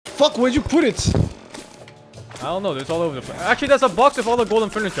fuck? Where'd you put it? I don't know. It's all over the place. Actually, there's a box with all the golden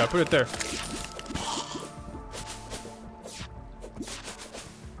furniture. I put it there.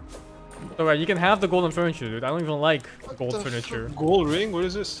 Alright, you can have the golden furniture, dude. I don't even like gold furniture. Gold ring? What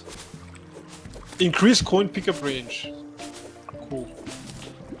is this? Increase coin pickup range. Cool.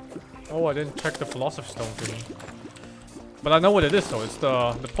 Oh, I didn't check the philosopher's stone thing. But I know what it is though. It's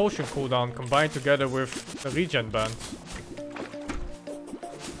the potion cooldown combined together with the regen band.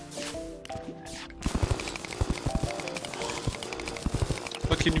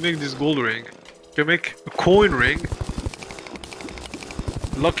 How can you make this gold ring? You can make a coin ring.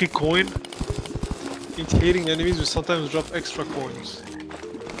 Lucky coin. Hitting enemies will sometimes drop extra coins.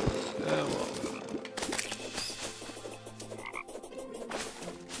 Well.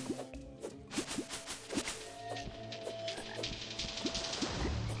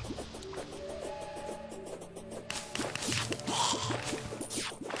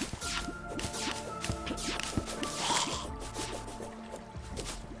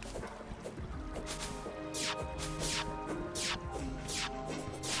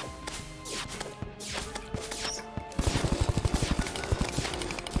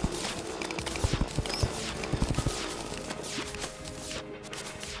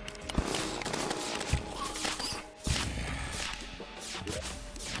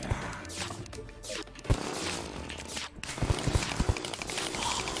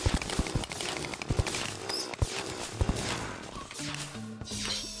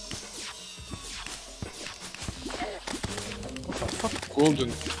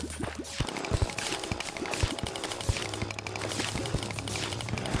 Golden.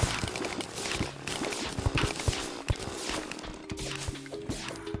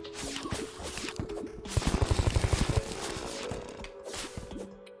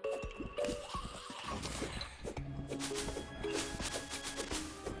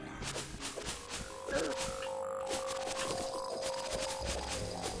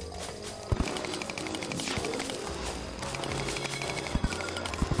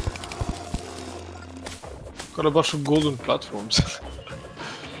 Got a bunch of golden platforms.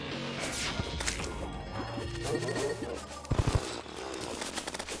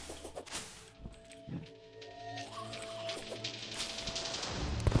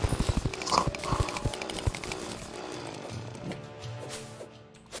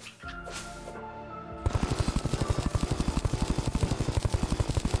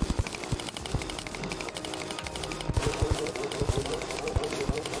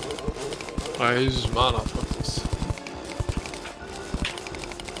 I use mana, fuck this.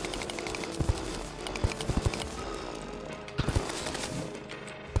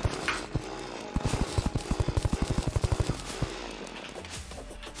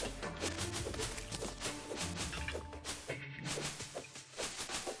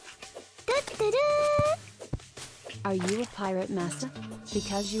 Are you a pirate master?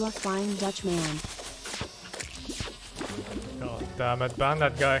 Because you are Flying Dutch man. God damn it, ban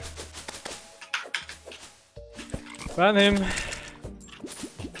that guy. Ban him.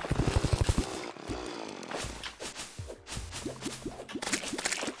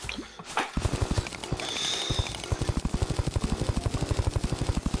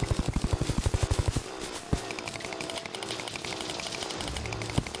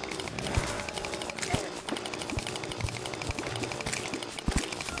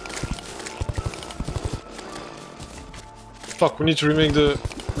 Fuck, we need to remake the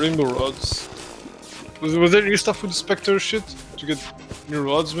rainbow rods. Was there new stuff with the Spectre shit? To get new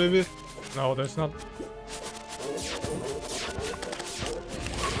rods, maybe? No, there's not.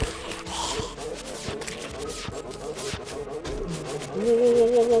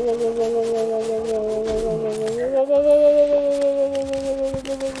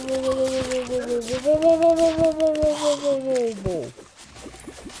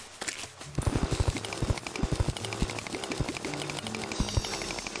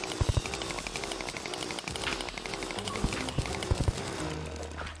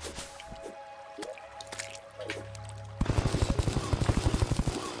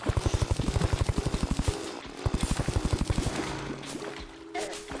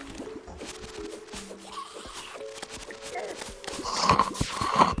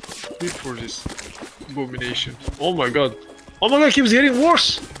 For this abomination. Oh my god. Oh my god, it keeps getting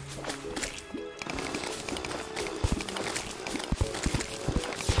worse!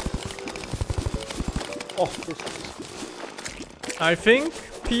 Oh, I think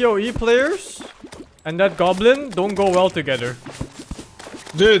PoE players and that goblin don't go well together.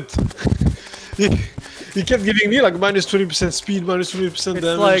 dude! he kept giving me like minus 20% speed, minus 20%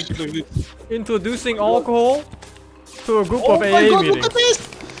 damage. It's like introducing alcohol to a group oh of my AA god, meetings. look at this!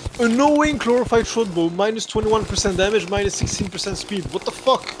 A knowing chlorophyte shortbow, minus 21% damage, minus 16% speed. What the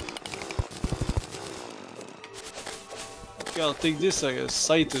fuck? Okay, I'll take this, I guess.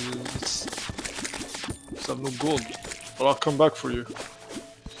 Sighted. It's... I have no gold. But I'll come back for you.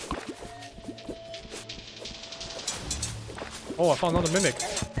 Oh, I found another mimic.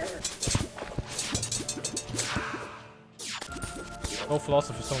 No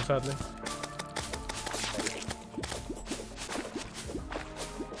philosopher's stone, sadly.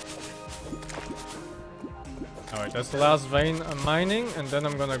 Alright, that's the last vein I'm mining, and then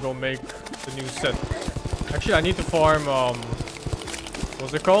I'm gonna go make the new set. Actually, I need to farm,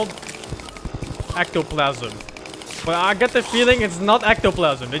 what's it called? Ectoplasm. But I get the feeling it's not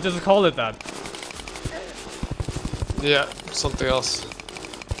ectoplasm, they just call it that. Yeah, something else.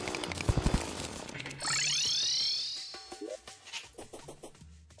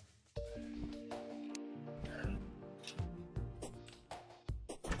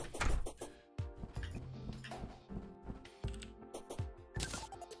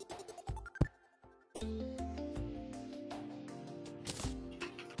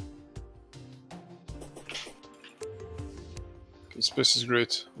 This place is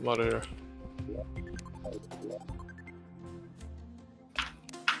great. I'm out of here.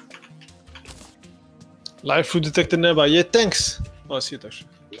 Live food detector nearby. Yeah, thanks. Oh, I see it actually.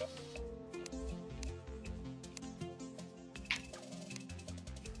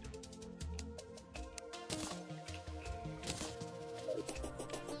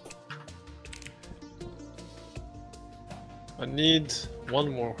 I need one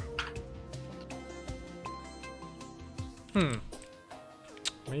more.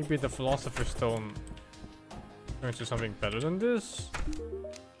 Maybe the Philosopher's Stone turns to something better than this?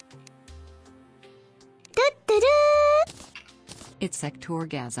 It's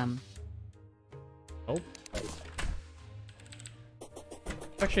sectorgasm. Oh.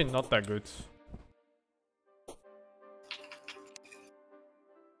 It's actually not that good.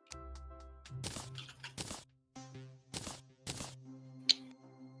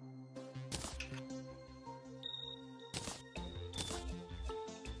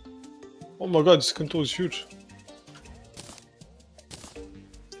 Oh my god, this control is huge.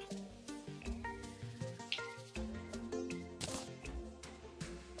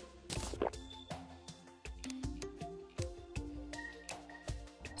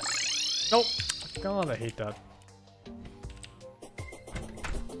 Nope. God, I hate that.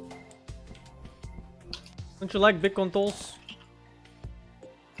 Don't you like big controls?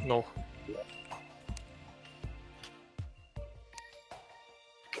 No.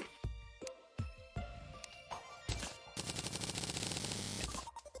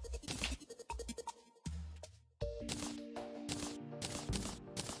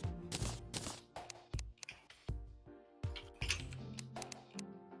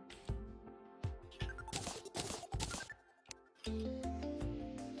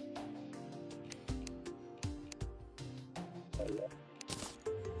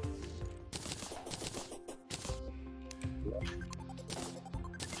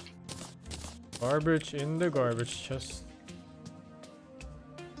 Garbage in the garbage chest.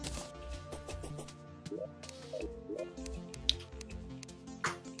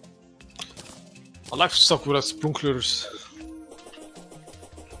 I like stuff without sprinklers.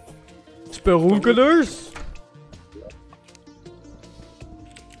 Spelunkelers?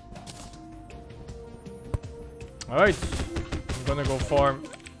 Alright, I'm gonna go farm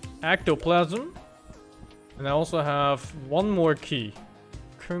ectoplasm. And I also have one more key.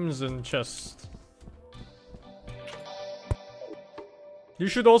 Crimson chest. You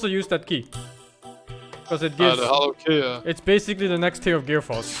should also use that key. Because it gives... the hollow key, yeah. It's basically the next tier of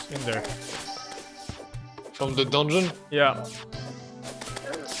Gearfoss in there. From the dungeon? Yeah.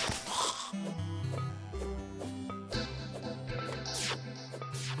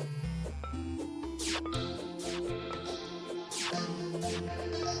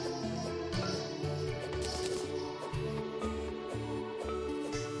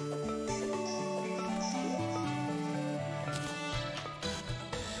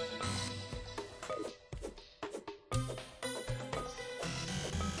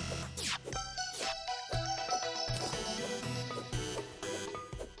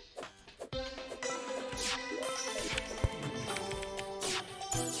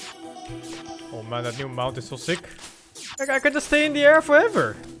 Oh man, that new mount is so sick. Like, I could just stay in the air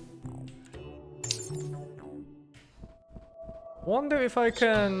forever. Wonder if I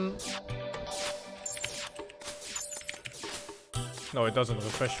can... No, it doesn't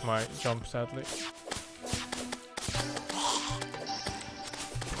refresh my jump, sadly.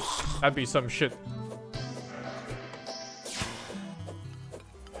 That'd be some shit.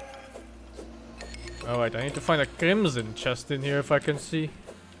 Alright, I need to find a crimson chest in here if I can see.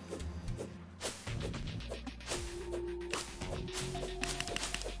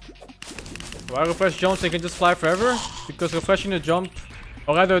 Do I refresh jumps and can just fly forever? Because refreshing the jump,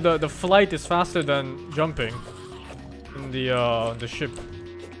 or rather the flight is faster than jumping in the ship.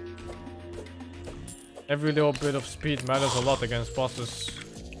 Every little bit of speed matters a lot against bosses.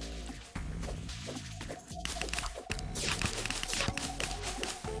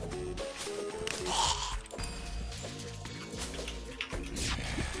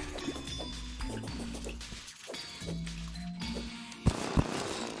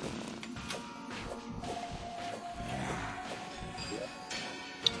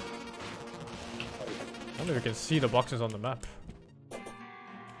 I wonder if we can see the boxes on the map.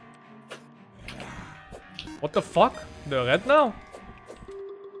 What the fuck? They're red now?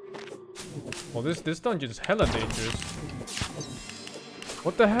 Well, this dungeon is hella dangerous.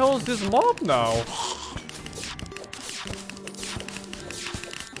 What the hell is this mob now?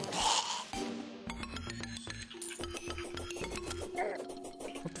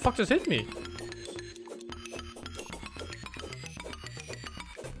 What the fuck just hit me?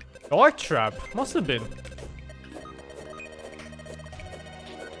 Dark trap, must have been.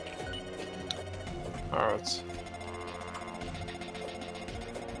 Alright.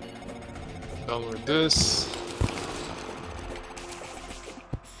 Done with this.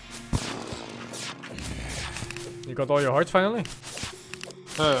 You got all your hearts finally?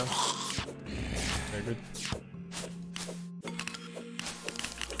 Yeah. Very good.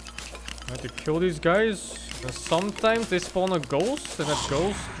 I have to kill these guys. And sometimes they spawn a ghost, and that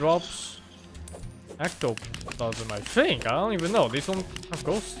ghost drops ectoplasm, I think. I don't even know. These don't have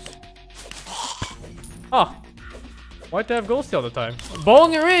ghosts. Ah! Why'd they have ghosts the other time?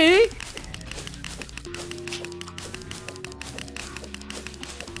 Bonnery!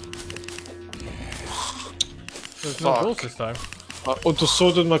 There's no Fuck. ghost this time. I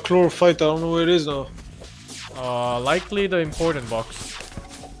auto-sorted my chlorophyte, I don't know where it is now. Likely the important box.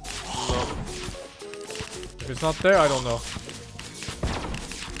 No. If it's not there, I don't know.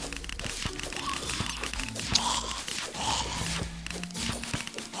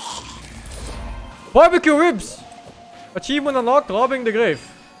 Barbecue ribs! Achievement unlocked, robbing the grave.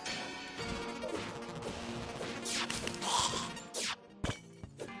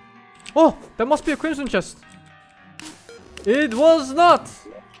 Oh, that must be a crimson chest. It was not!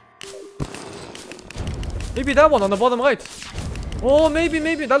 Maybe that one on the bottom right. Oh, maybe.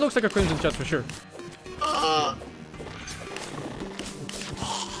 That looks like a crimson chest for sure.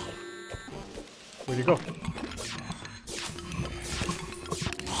 Where'd you go?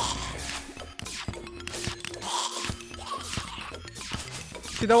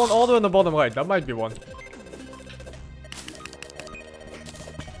 See that one all the way on the bottom right. That might be one.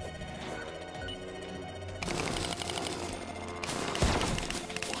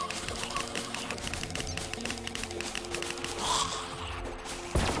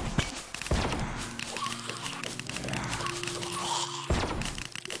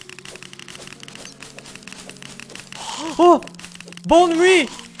 Oh! Bone Re!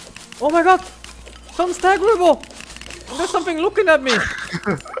 Oh my god! Some staggerable! And there's something looking at me!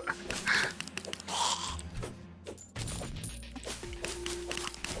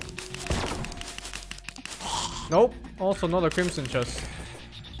 Nope. Also not a crimson chest.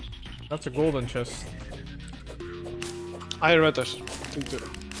 That's a golden chest. I read that. Think too.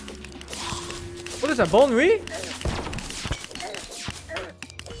 What is that? Bone Re?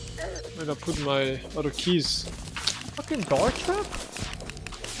 Where I put my other keys? Fucking dark trap?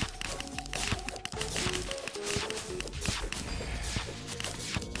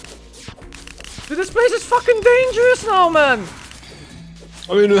 Dude, this place is fucking dangerous now, man!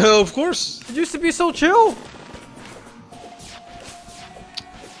 I mean, well, of course. It used to be so chill.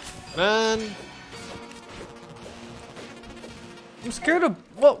 Man. I'm scared of...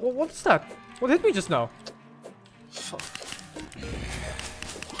 What's that? What hit me just now? Fuck.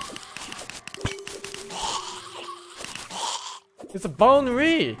 It's a Bone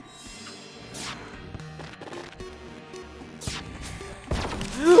Re!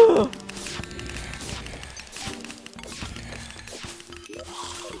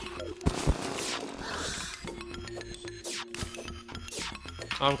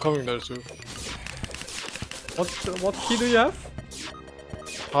 I'm coming there too. What key do you have?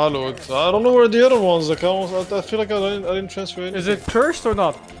 Hallowed. I don't know where the other ones. Like I feel like I didn't transfer anything. Is it cursed or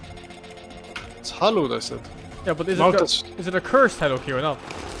not? It's hallowed, I said. Yeah, but is it a cursed Hello Key or not?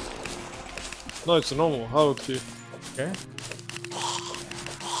 No, it's a normal hallowed key. Okay.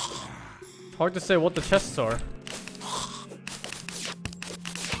 Hard to say what the chests are.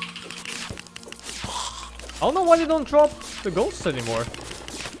 don't know why they don't drop the ghosts anymore.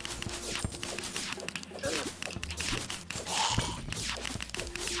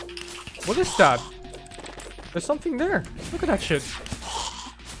 What is that? There's something there. Look at that shit.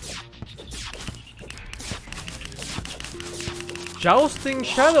 Jousting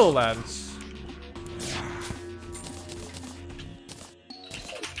Shadowlands.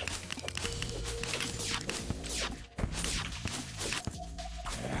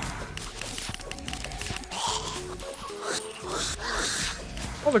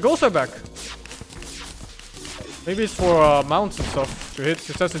 Oh, the ghosts are back. Maybe it's for mounts and stuff to hit.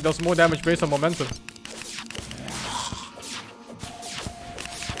 It says it does more damage based on momentum.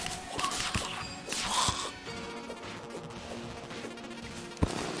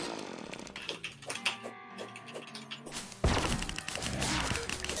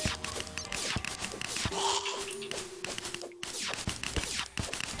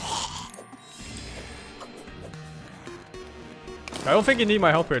 I don't think you need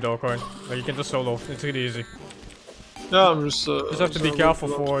my help here though, Coin. Like you can just solo. It's really easy. Yeah, I'm just. Just have to be careful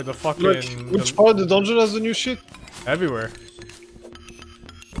for the fucking. Like, which part of the dungeon has the new shit? Everywhere.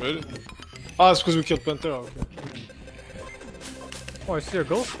 Really? Ah, it's because we killed Pantera. Okay. Oh, I see a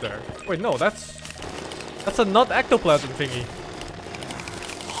ghost there. Wait, no, that's a not ectoplasm thingy.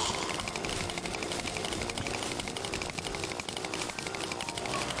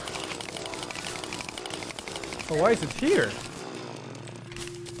 Oh, why is it here?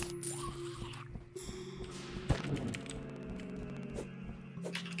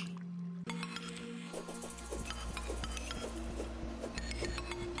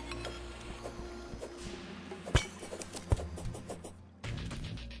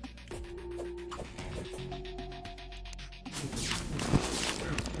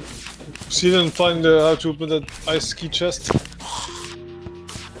 So you didn't find how to open that ice key chest?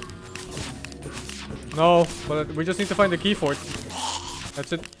 No, but we just need to find the key for it.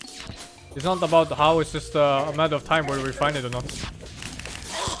 That's it. It's not about how, it's just a matter of time whether we find it or not.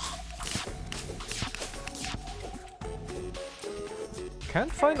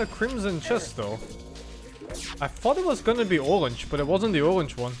 Can't find a crimson chest though. I thought it was gonna be orange, but it wasn't the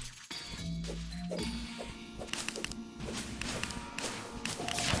orange one.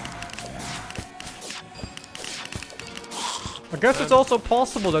 I guess it's also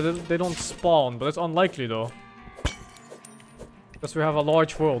possible that they don't spawn, but it's unlikely though. Because we have a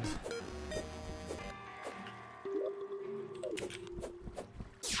large world.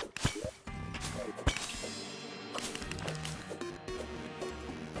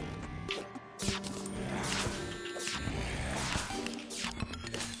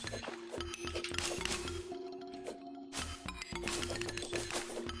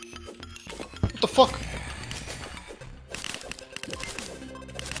 What the fuck?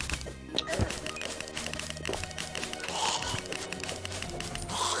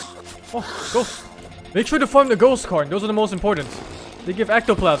 Oh, ghost. Make sure to farm the ghost coin. Those are the most important. They give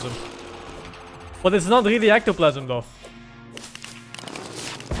ectoplasm. But it's not really ectoplasm though.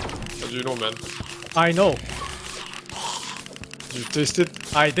 How do you know, man? I know. Did you taste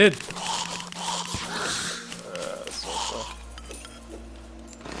it? I did.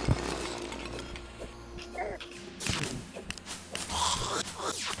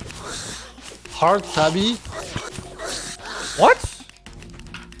 Hard tabby? What?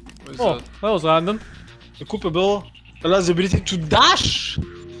 What is Oh, that? that was random. Equipable allows the ability to dash!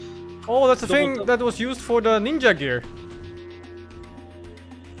 Oh, that's the Double thing tap. that was used for the ninja gear.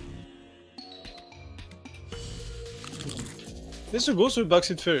 It's a ghost or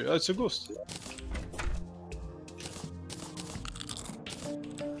backseat fairy? Oh, it's a ghost.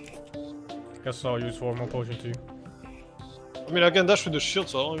 Guess I'll use one more potion too. I mean, I can dash with the shield,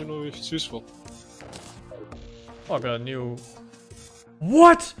 so I don't even know if it's useful. Oh, I got a new...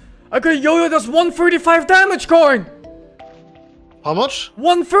 What? I got a yo-yo that's 135 damage coin! How much?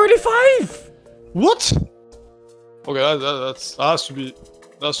 135! What? Okay, that has to be...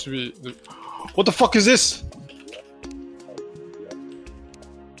 That has to be... What the fuck is this?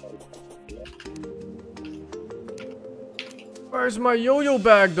 Where's my yo-yo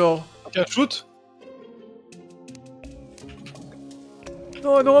bag though? I can't shoot?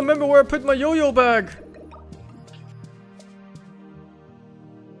 No, I don't remember where I put my yo-yo bag.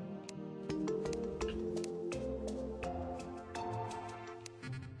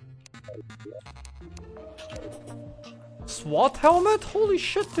 SWAT helmet? Holy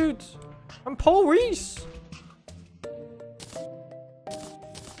shit, dude. I'm Paul Reese.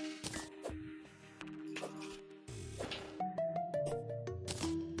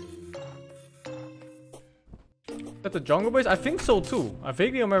 At the jungle base? I think so too. I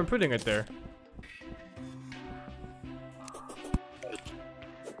vaguely remember putting it there.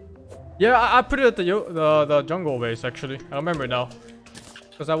 Yeah, I put it at the jungle base actually. I remember now.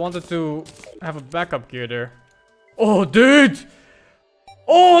 Because I wanted to have a backup gear there. Oh, dude!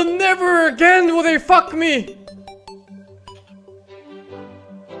 Oh, never again will they fuck me!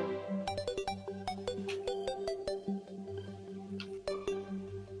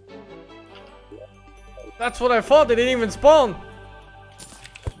 That's what I thought, they didn't even spawn!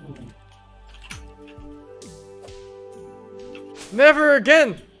 Never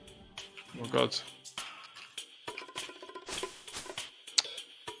again! Oh god.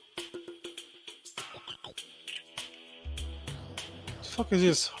 What the fuck is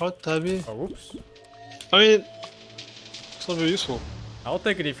this? Hard tabby? Oh, whoops. I mean, it's not very useful. I'll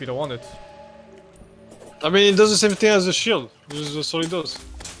take it if you don't want it. I mean, it does the same thing as the shield. That's all it does.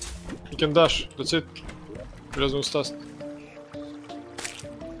 You can dash, that's it. It has no stats.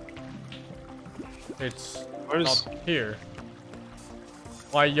 It's Where is... not here.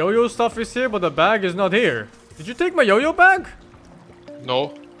 My yo-yo stuff is here, but the bag is not here. Did you take my yo-yo bag?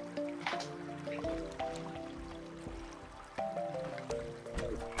 No.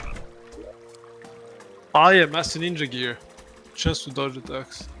 Ah yeah, Master Ninja gear. Chance to dodge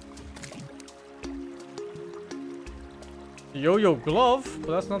attacks. Yo-yo glove?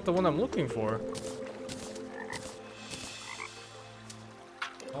 But that's not the one I'm looking for.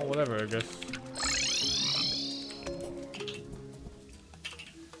 Oh, whatever, I guess.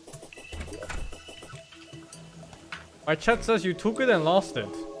 My chat says you took it and lost it.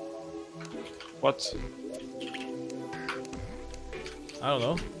 What? I don't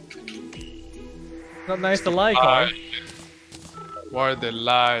know. Not nice to lie, Carl. Why are they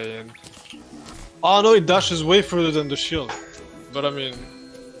lying? Oh no, it dashes way further than the shield. But I mean...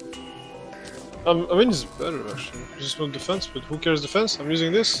 I mean it's better actually. Just want defense, but who cares defense? I'm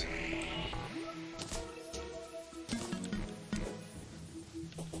using this.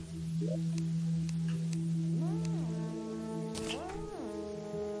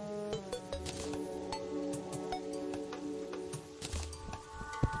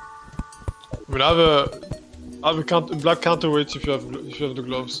 I mean, I have a black counterweight if you have the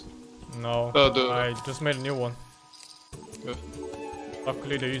gloves. No, I just made a new one. Yeah.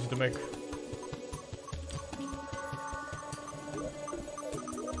 Luckily, they're easy to make.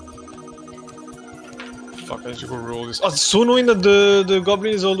 Fuck, I need to go roll this. Oh, it's so annoying that the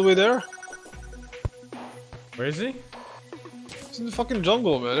goblin is all the way there. Where is he? He's in the fucking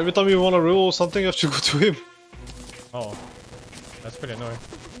jungle, man. Every time you want to roll something, you have to go to him. Oh, that's pretty annoying.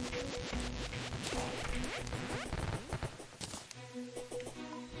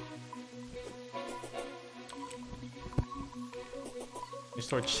 You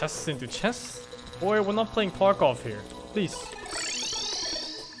store chests into chests? Boy, we're not playing Tarkov here. Please.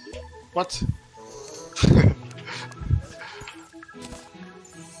 What?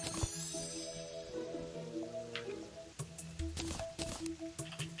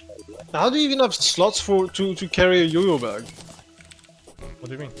 How do you even have slots to carry a yo-yo bag? What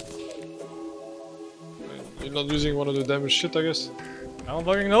do you mean? You're not using one of the damaged shit, I guess. I don't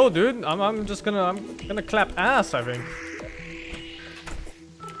fucking know, dude. I'm gonna clap ass, I think.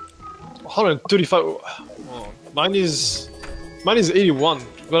 135. Oh, mine is 81.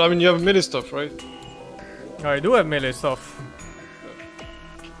 But I mean, you have melee stuff, right? I do have melee stuff.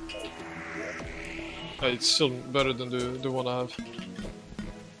 Yeah, it's still better than the one I have.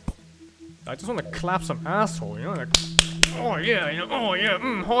 I just want to clap some asshole, you know? Like, oh yeah, you know, oh yeah,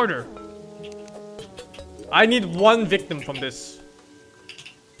 harder. I need one victim from this.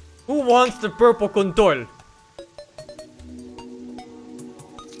 Who wants the purple control?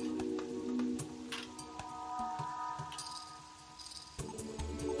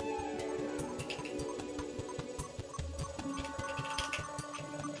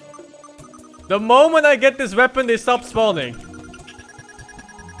 The moment I get this weapon, they stop spawning.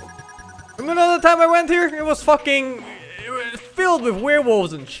 Remember the time I went here? It was fucking... It was filled with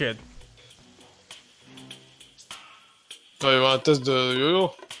werewolves and shit. Oh, you wanna test the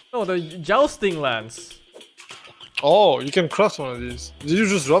yo-yo? No, the jousting lance. Oh, you can craft one of these. Did you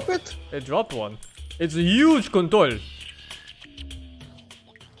just drop it? They dropped one. It's a huge control.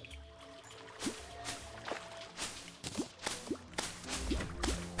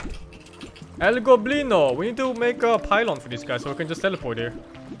 El Goblino! We need to make a pylon for this guy so we can just teleport here.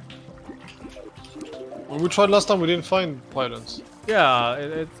 When we tried last time, we didn't find pylons.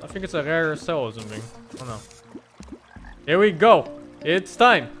 Yeah, I think it's a rare cell or something. I don't know. Here we go. It's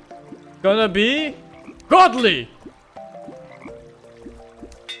time. Gonna be godly.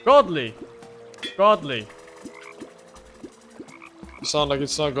 Godly. Godly. You sound like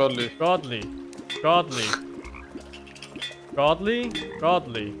it's not godly. Godly. Godly. Godly.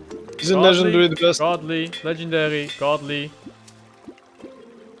 Godly. Isn't legendary the best? Godly, legendary, godly.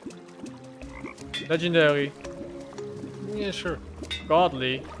 Legendary, Yeah, sure.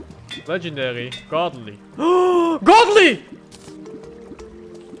 godly, legendary, godly. Godly!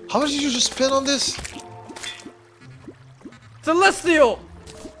 How did you just spin on this? Celestial!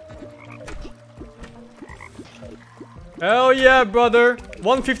 Hell yeah, brother.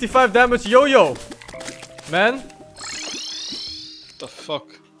 155 damage yo-yo. Man. The fuck?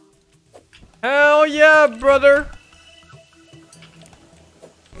 Hell yeah, brother.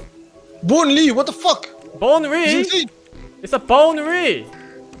 Born Lee, what the fuck? Bone It's Re? insane. It's a Bone Re.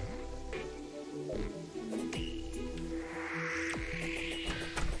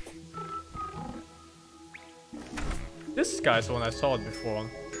 This guy's the one I saw it before.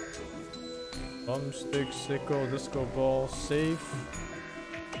 Thumbstick, sickle, disco ball, safe.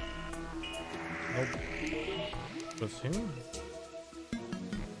 Nope. Was him?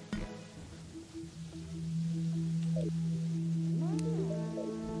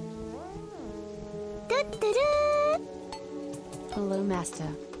 Hello, Master.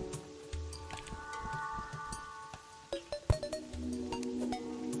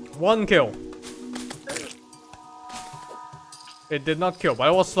 One kill. It did not kill, but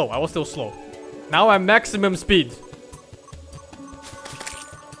I was slow. I was still slow. Now I'm maximum speed.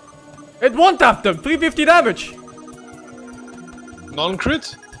 It one-tapped them! 350 damage!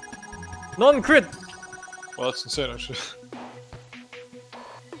 Non-crit? Non-crit! Well, that's insane actually.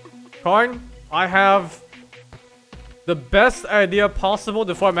 Karn, I have the best idea possible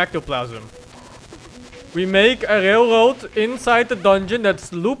to farm ectoplasm. We make a railroad inside the dungeon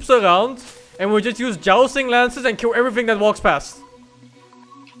that loops around, and we just use jousting lances and kill everything that walks past.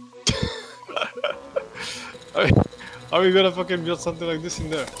 Are we gonna fucking build something like this in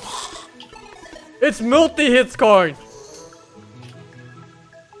there? It's multi-hits, Karn!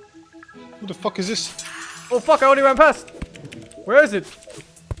 Who the fuck is this? Oh fuck, I already ran past! Where is it?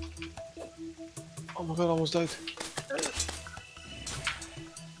 Oh my god, I almost died.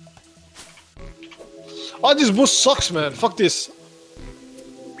 Oh, this boost sucks, man. Fuck this.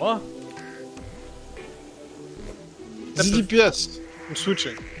 What? This is DPS. I'm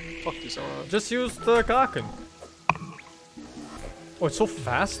switching. Fuck this. Just use the Kraken. Oh, it's so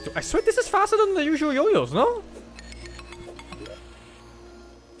fast. I swear this is faster than the usual yo-yos, no?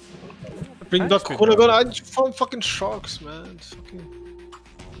 Bring back Konagon. I need to farm fucking sharks, man. Fucking...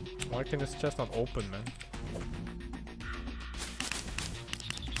 Why can this chest not open, man?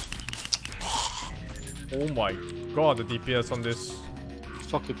 Oh my god, the DPS on this.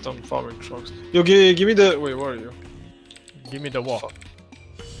 Fuck it, I'm farming sharks. Yo, give me the... Wait, where are you? Give me the what? Fuck.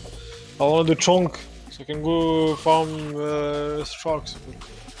 I want the chunk, so I can go farm sharks.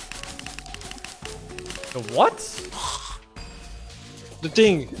 The what? The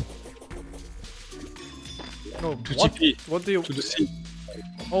thing. No, To what? TP. What do you... To the sea.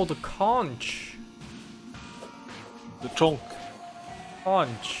 Oh, the conch. The chunk.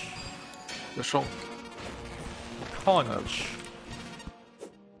 Conch. The chunk. Conch.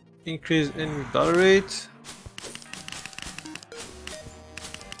 Increase in battle rate.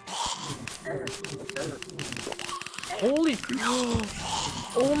 Holy...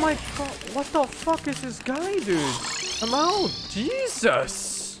 Oh my god, what the fuck is this guy, dude? I'm out.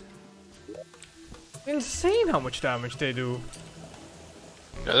 Jesus. Insane how much damage they do.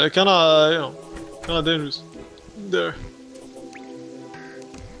 Yeah, they're kinda, you know, kinda dangerous. There.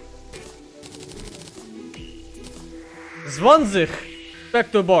 Zwanzig.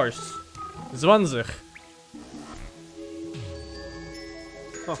 Back to bars. Zwanzig.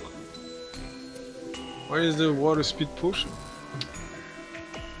 Fuck. Where is the water speed potion?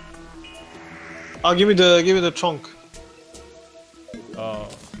 Ah, give me the chunk.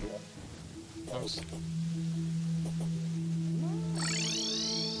 Nice.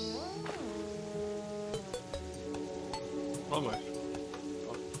 Oh my.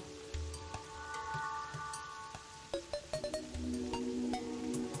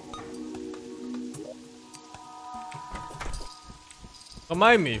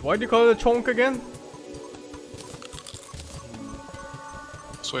 Remind me, why do you call it a chonk again?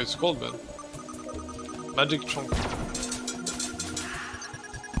 That's what it's called, man. Magic chunk.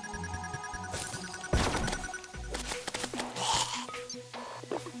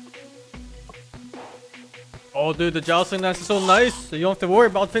 Oh dude, the jousting lance is so nice, so you don't have to worry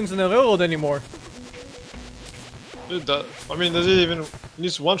about things in the railroad anymore. Dude, that, I mean, does it even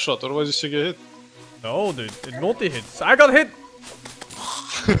needs one shot, otherwise you still get hit. No dude, it multi-hits. I got hit!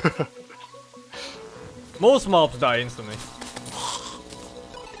 Most mobs die instantly.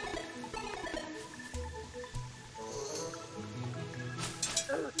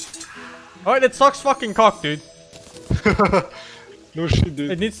 Alright, it sucks fucking cock, dude. No shit,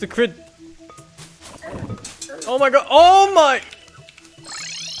 dude. It needs to crit. Oh my god. Oh my!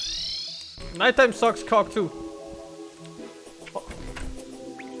 Nighttime sucks cock too.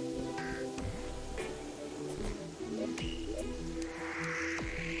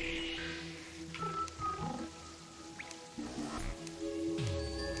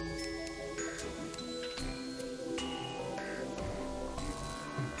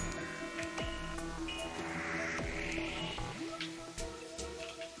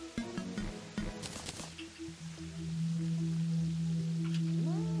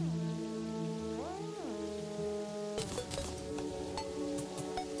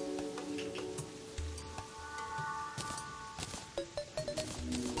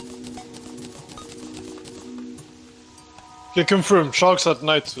 Okay, confirm. Sharks at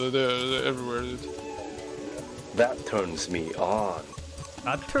night, they're everywhere, dude. That turns me on.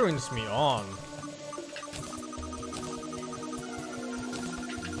 That turns me on.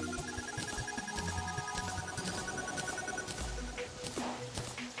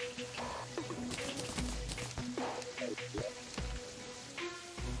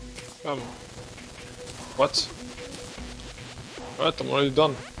 What? Alright, I'm already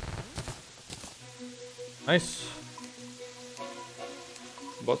done. Nice.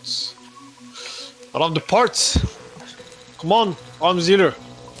 But I love the parts. Come on, arms dealer.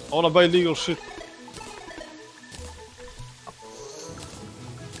 I wanna buy illegal shit.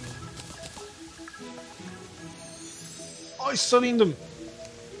 Oh, he's selling them.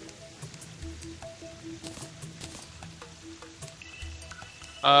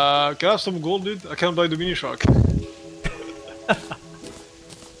 Can I have some gold, dude? I can't buy the mini shark.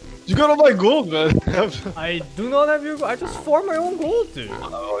 You gotta buy gold, man. I do not have your. I just farm my own gold, dude.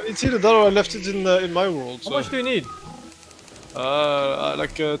 It's either that or I left it in my world. How So. much do you need?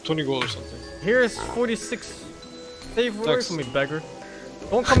 Like 20 gold or something. Here's 46. Stay away Thanks. from me, beggar.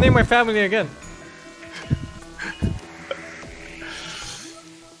 Don't come near my family again.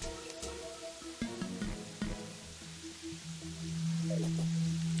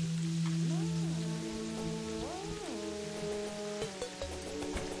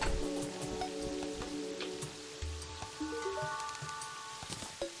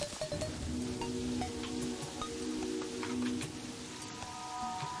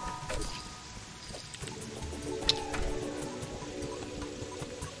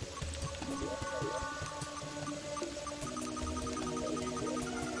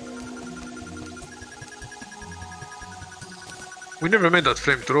 We never made that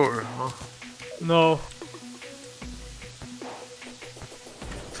flamethrower, huh? No.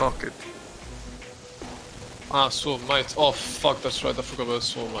 Fuck it. Ah, soul mites. Oh fuck, that's right. I forgot about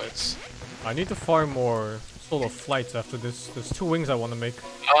soul mites. I need to farm more solo flights after this. There's 2 wings I want to make.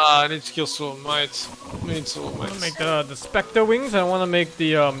 Ah, I need to kill soul mites. I need soul I want mites. to make the specter wings. And I want to make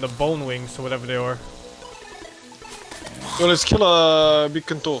the bone wings or whatever they are. Yo, let's kill a big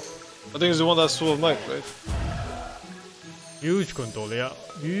Kanto. I think it's the one that's soul mite, right? Huge control, yeah.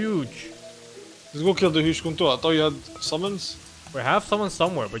 Huge. Let's go kill the huge Kanto. I thought you had summons. We have someone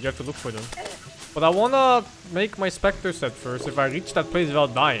somewhere, but you have to look for them. But I wanna make my specter set first if I reach that place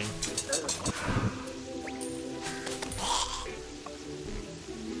without dying.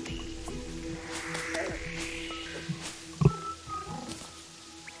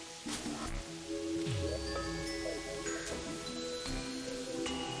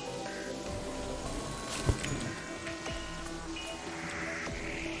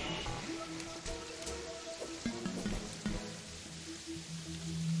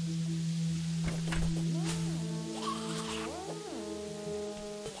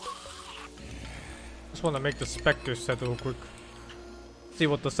 Just want to make the Spectre set real quick. See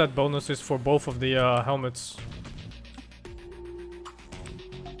what the set bonus is for both of the helmets.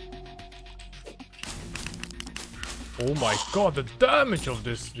 Oh my god, the damage of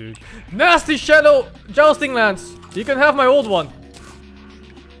this dude. Nasty Shadow Jousting Lance! You can have my old one.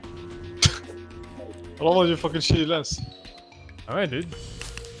 I don't want your fucking shitty lens. Alright, dude.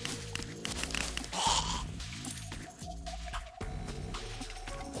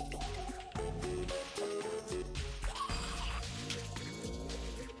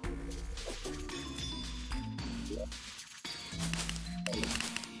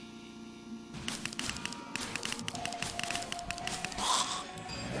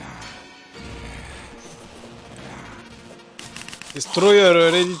 Destroyer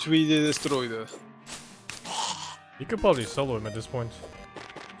ready to be destroyed. You could probably solo him at this point.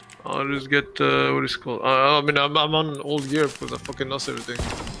 I'll just get what is it called? I mean, I'm on old gear because I fucking lost everything.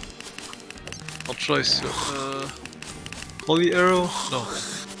 I'll try so. Holy arrow? No.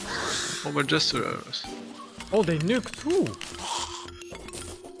 Oh, my jester arrows. Oh, they nuke too.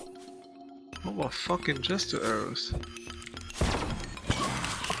 Oh, my fucking jester arrows.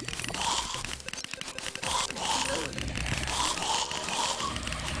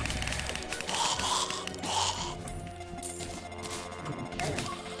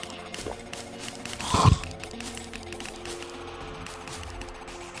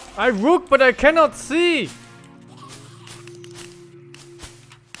 I rook, but I cannot see.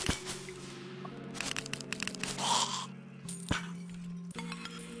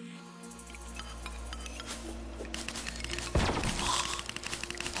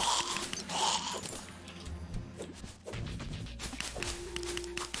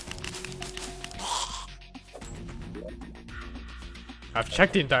 I've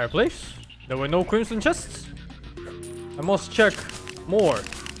checked the entire place. There were no crimson chests. I must check more.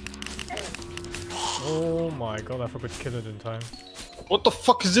 Oh my god, I forgot to kill it in time. What the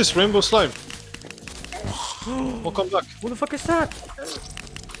fuck is this rainbow slime? Welcome back. What the fuck is that?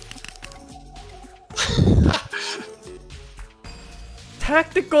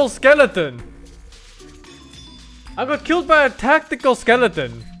 Tactical skeleton. I got killed by a tactical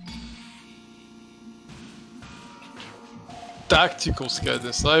skeleton. Tactical skeleton.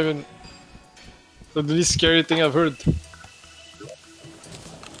 It's not even the least scary thing I've heard.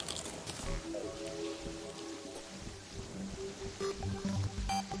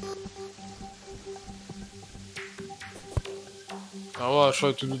 I wanna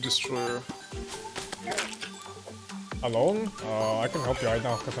try to do destroyer. Alone? I can help you right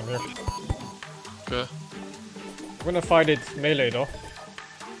now because I'm here. Okay. I'm gonna fight it melee though.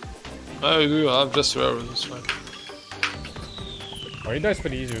 I do. I have jester arrows. It's fine. Oh, he dies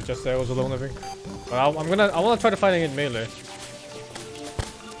pretty easy with just arrows alone, I think. But I wanna try to fight it melee.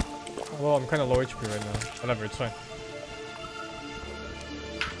 Well, I'm kind of low HP right now. Whatever, it's fine.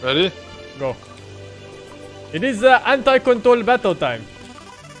 Ready? Go. It is anti-control battle time.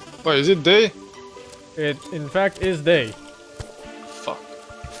 Wait, is it day? It, in fact, is day. Fuck.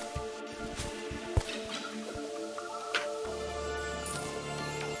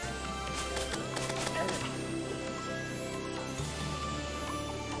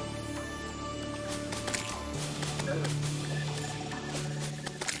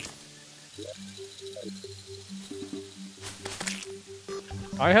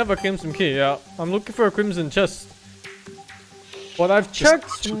 I have a crimson key, yeah. I'm looking for a crimson chest. But I've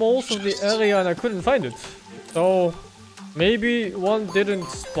checked most of the area and I couldn't find it. So, maybe one didn't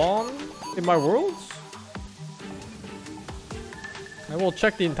spawn in my worlds? I will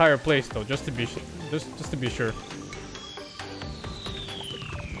check the entire place though, just to be just to be sure.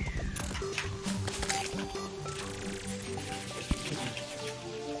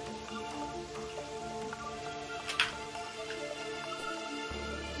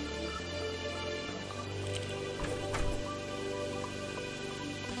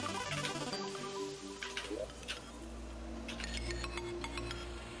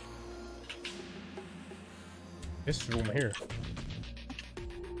 This room here.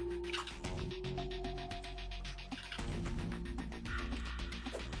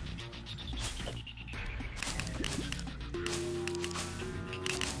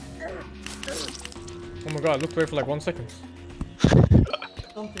 Oh my god, look away for like 1 second.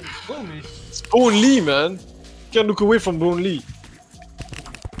 Something bone Lee. It's Bone Lee, man. You can't look away from Bone Lee.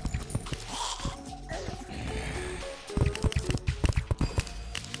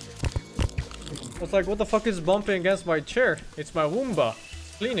 I was like, what the fuck is bumping against my chair? It's my Woomba.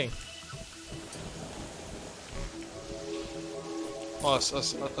 It's cleaning. Oh, I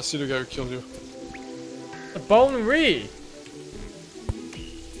see the guy who killed you. The Bone Ree!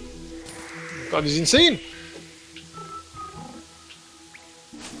 God, he's insane!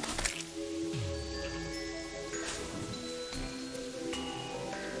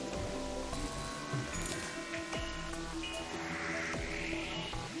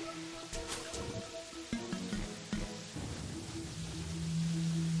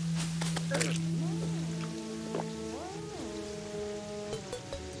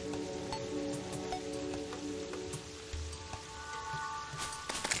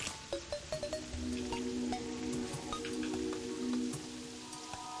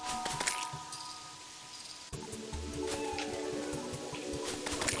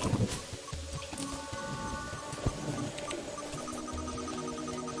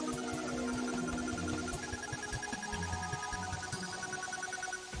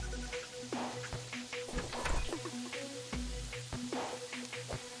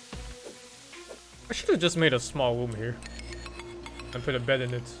 I should have just made a small room here. And put a bed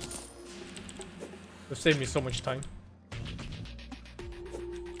in it. It saved me so much time.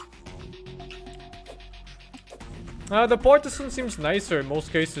 The partisan seems nicer in most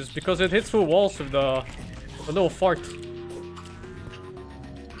cases because it hits through walls with the little fart.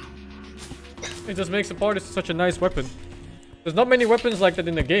 It just makes the partisan such a nice weapon. There's not many weapons like that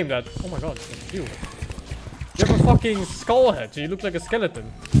in the game that... Oh my god, it's you. You have a fucking skull head, so you look like a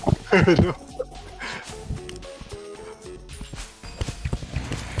skeleton. No.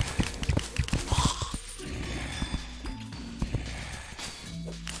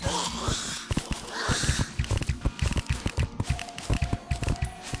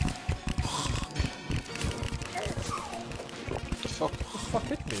 What the fuck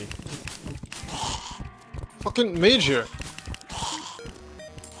hit me? Fucking mage here.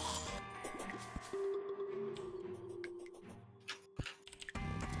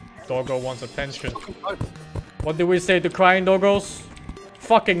 Doggo wants attention. What did we say to crying doggos?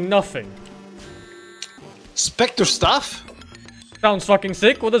 Fucking nothing. Spectre staff? Sounds fucking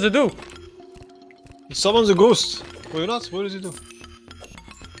sick. What does it do? It summons a ghost. Why not? What does he do?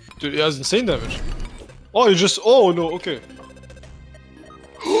 Dude, he has insane damage. Oh, you just... Oh, no, okay.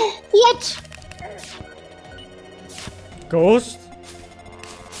 What? Ghost?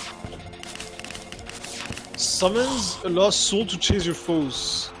 Summons a lost soul to chase your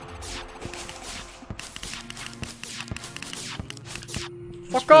foes.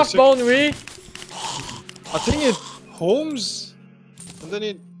 Fuck off, Bonry! I think it homes and then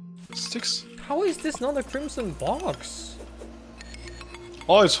it sticks. How is this not a crimson box?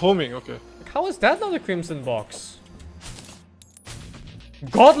 Oh, it's homing, okay. Like, how is that not a crimson box?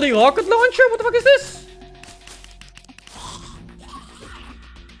 Godly rocket launcher? What the fuck is this?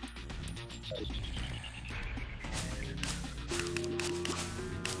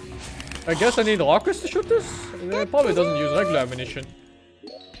 I guess I need rockets to shoot this? It probably doesn't use regular ammunition.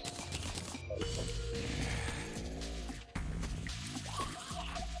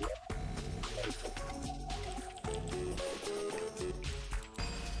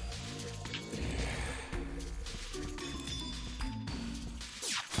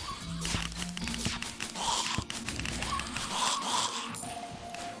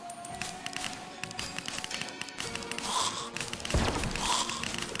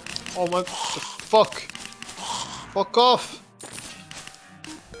 Oh my... The fuck? Fuck off!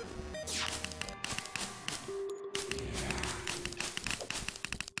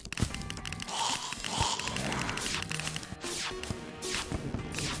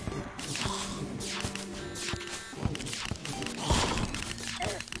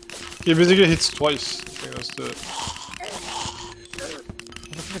 He basically hits twice. I think that's the... What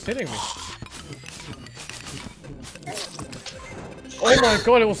the fuck is hitting me? Oh my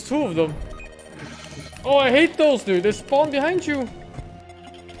god, it was two of them. Oh, I hate those, dude. They spawn behind you.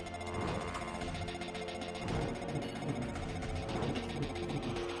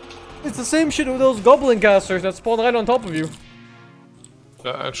 It's the same shit with those goblin casters that spawn right on top of you.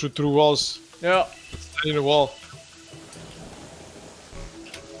 Yeah, and shoot through walls. Yeah. In a wall.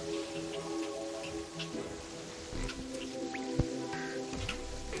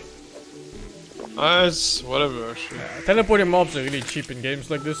 It's whatever, actually. Teleporting mobs are really cheap in games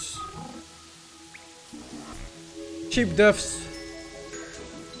like this. Cheap deaths.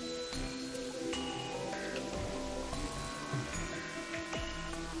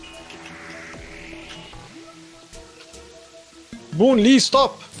 Boon Lee,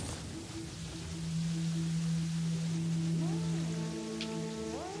 stop!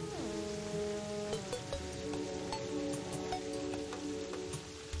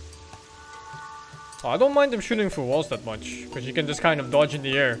 Oh, I don't mind them shooting through walls that much, because you can just kind of dodge in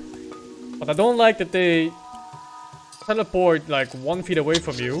the air. But I don't like that they teleport like 1 feet away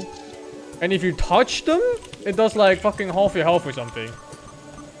from you. And if you touch them, it does like fucking half your health or something.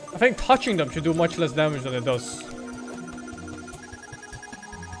 I think touching them should do much less damage than it does.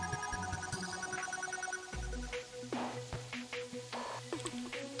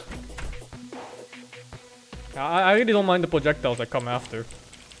 I really don't mind the projectiles that come after.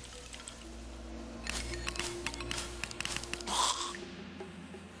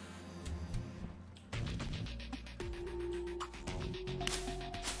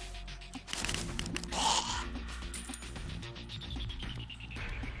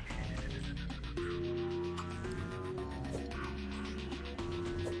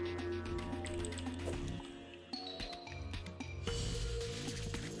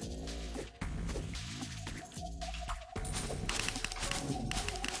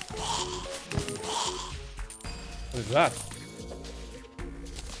 What is that?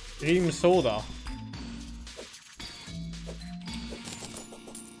 Cream soda.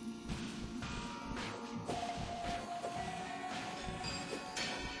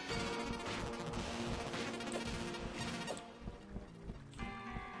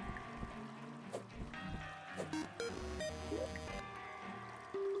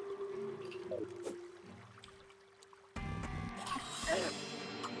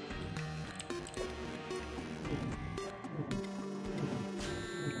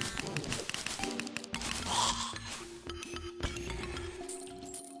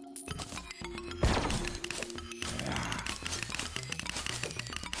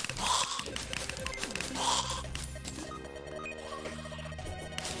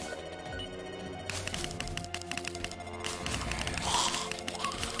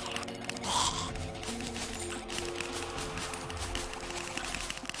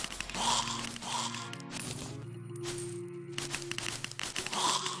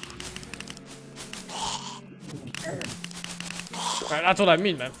 That's what I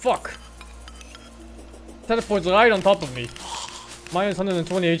mean, man. Fuck. Teleport's right on top of me. Minus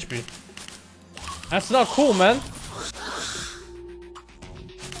 120 HP. That's not cool, man.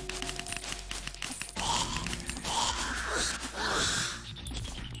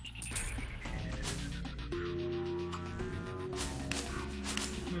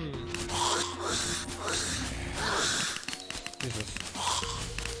 Jesus.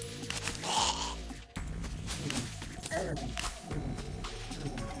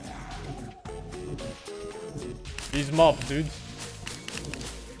 These mobs, dude.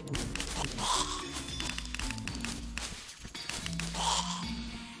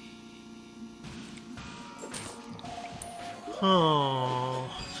 Oh,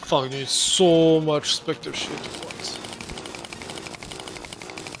 fuck, need so much Spectre shit. What?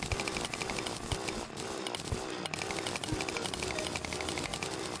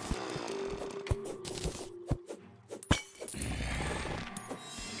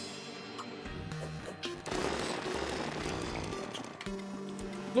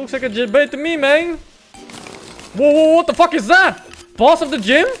 Looks like a gym bait to me, man. Whoa, what the fuck is that? Boss of the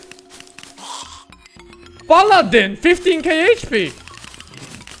gym? Paladin, 15k HP.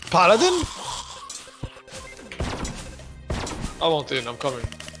 Paladin? I won't in, I'm coming.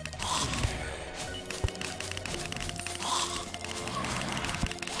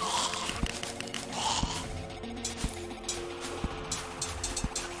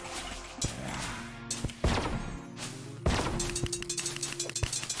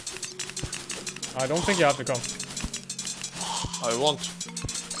 I don't think you have to come. I won't.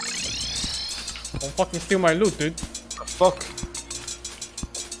 Don't fucking steal my loot, dude. Fuck.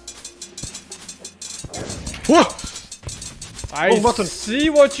 Whoa! I button. see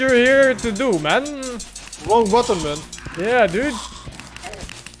what you're here to do, man. Wrong button, man. Yeah, dude.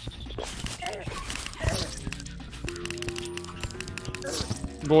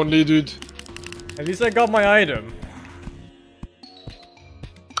 Go on, Lee, dude. At least I got my item.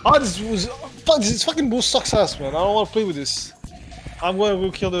 Ah, this was. Fuck, this fucking boost sucks ass, man. I don't want to play with this. I'm going to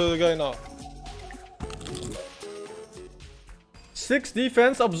go kill the guy now. 6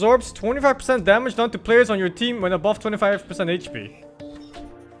 defense absorbs 25% damage done to players on your team when above 25% HP.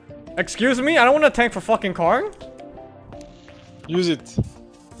 Excuse me? I don't want to tank for fucking Karn. Use it.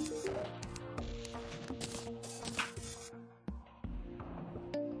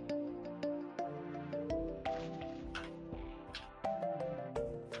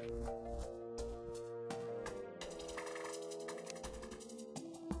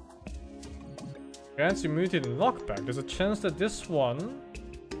 Grants immunity to knockback. There's a chance that this one...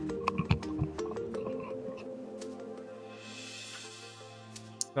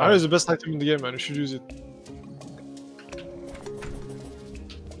 Iron is the best item in the game, man. You should use it.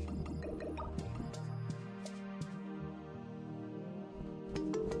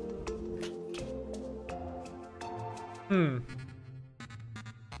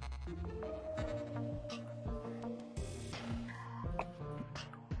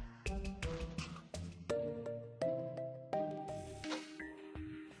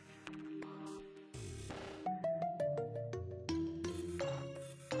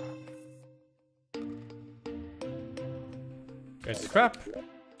 It's crap.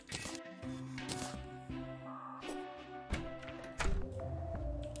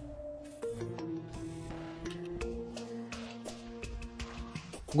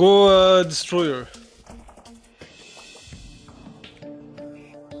 Go, Destroyer.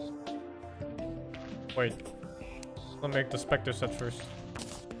 Wait. I'll make the Spectre set first.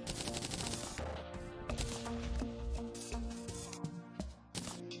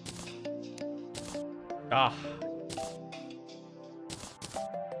 Ah.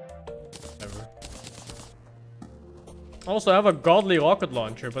 Never. Also, I have a godly rocket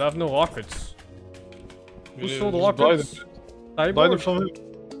launcher, but I have no rockets. Who stole the rockets? Buy them from him.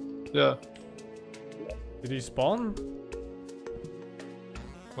 Yeah. Did he spawn?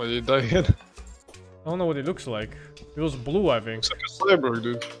 Well, he died again. I don't know what he looks like. He was blue, I think. Looks like a cyborg,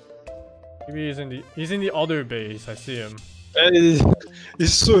 dude. Maybe he's in the other base. I see him. Hey,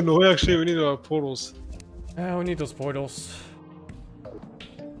 he's so annoying. Actually, we need our portals. Yeah, we need those portals.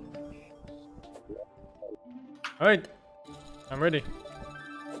 Alright. I'm ready.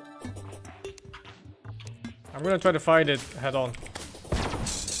 I'm gonna try to fight it head on.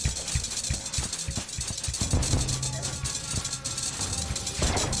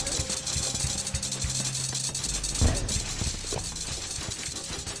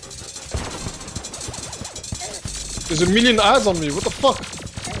 There's a million ads on me. What the fuck?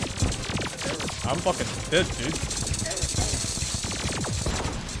 I'm fucking dead, dude.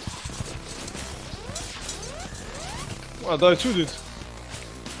 I died too, dude.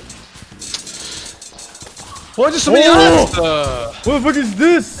 Why are there so many Oh! ants? What the fuck is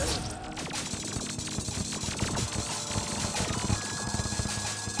this?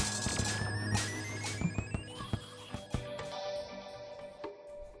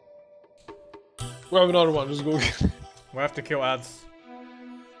 We have another one, just go again. We have to kill ads.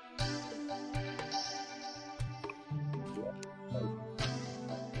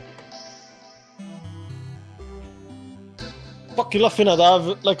 Fuck, you're laughing at I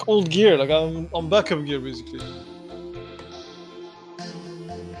have like old gear, like I'm on backup gear basically.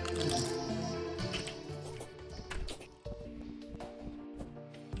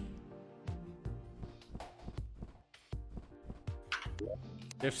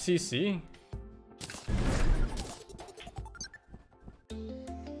 FCC?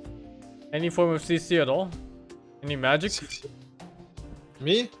 Any form of CC at all? Any magic?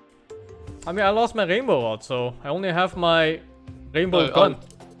 Me? I mean, I lost my rainbow rod, so I only have my rainbow gun.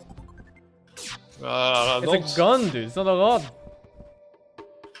 It's a gun, dude. It's not a rod.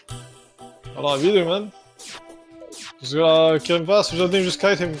 I don't have either, man. Just gotta kill him fast, or just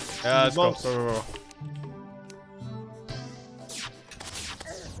kite him. Yeah, let's go. Go.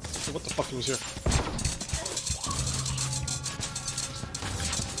 What the fuck was here?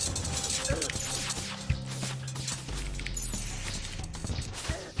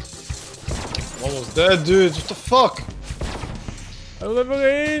 Almost dead, dude. What the fuck? I have a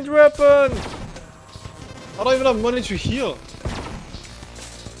range weapon! I don't even have money to heal.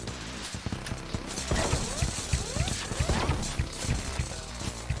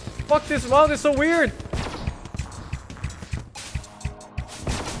 Fuck, this round is so weird!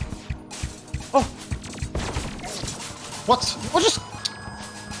 Oh! What? What just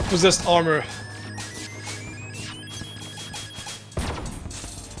possessed armor?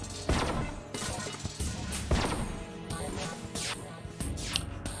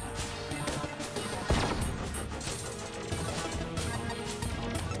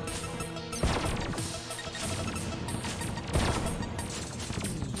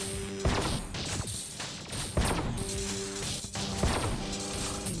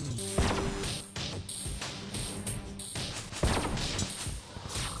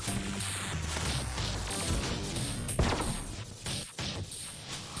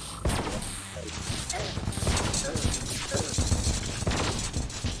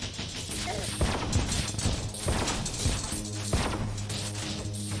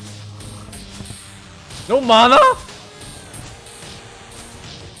 No mana?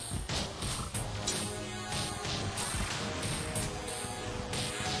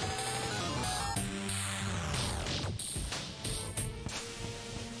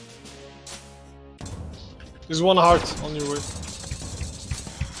 There's one heart on your way.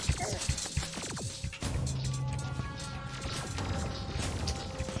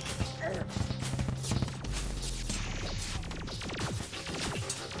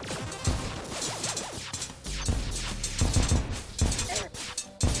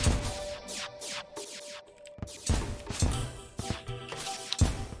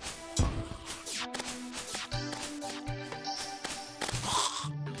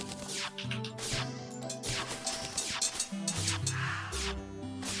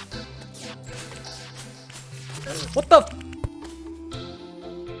 What the f-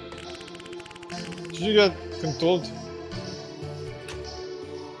 Did you get controlled?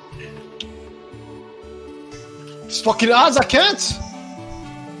 These fucking ads, I can't!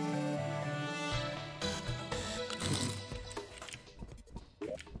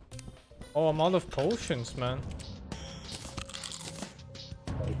 Oh, I'm out of potions, man.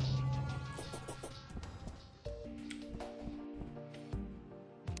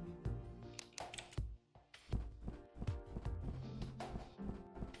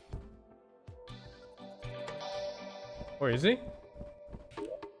 Where is he?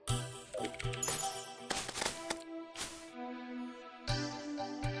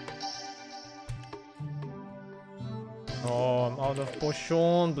 Oh, I'm out of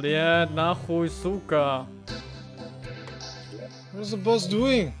potion, блядь, нахуй, сука. What's the boss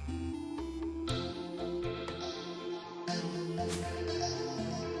doing?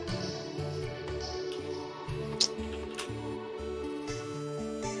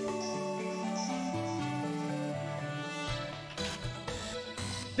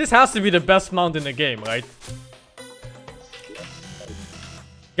 This has to be the best mount in the game, right?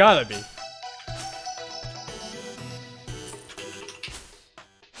 Gotta be.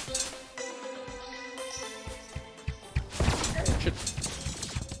 Shit.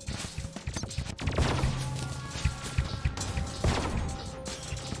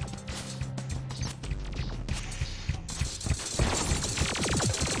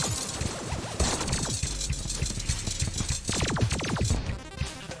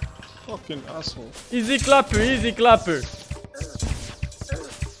 fucking asshole. Easy clapper, easy clapper.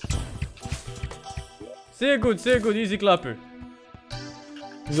 Sehr good, easy clapper.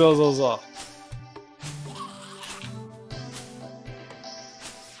 Za.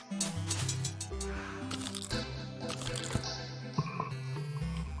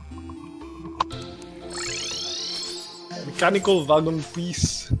 Mechanical wagon,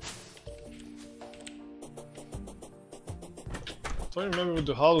 please. I don't remember what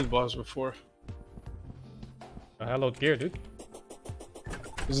the hallowed bars were for. A hallowed gear, dude.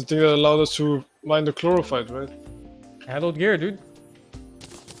 It's the thing that allowed us to mine the chlorophyte, right? Hallowed gear, dude.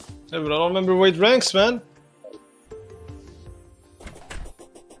 Yeah, but I don't remember weight ranks, man.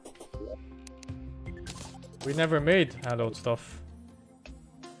 We never made hallowed stuff.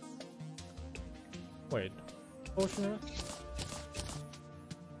 Wait. Potion.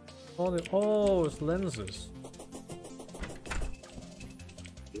 Oh, it's lenses.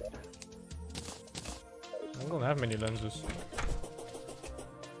 I don't have many lenses.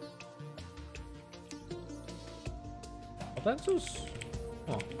 What lenses?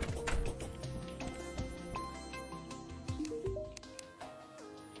 Oh.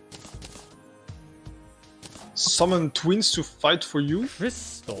 Summon twins to fight for you?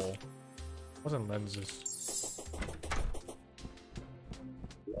 Crystal. What are lenses?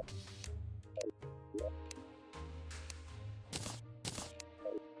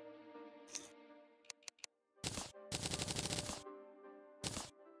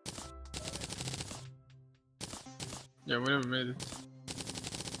 Yeah, we never made it.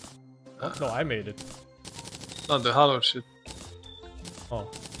 No, I made it. Not the hallowed shit. Oh.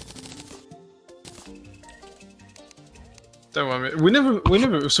 That one, we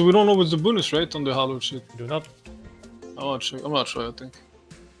never, so we don't know what's the bonus, right, on the hallowed shit. Do not. I'm not sure, I think.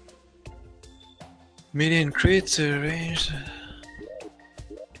 Million crates arranged.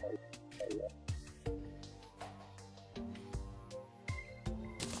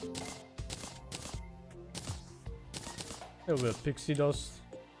 A little bit of pixie dust.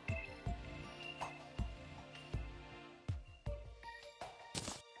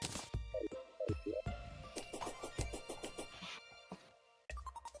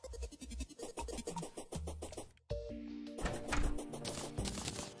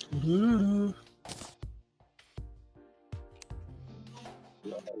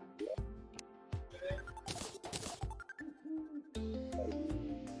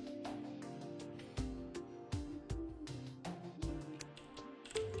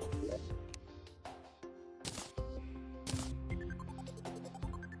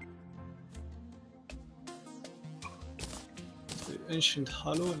 Ancient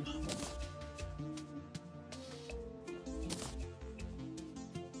hollow and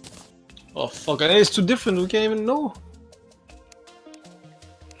oh fuck, it's too different, we can't even know.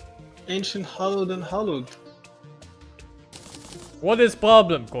 Ancient hallowed and hallowed. What is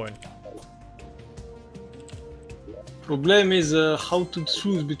problem, Coin? Problem is how to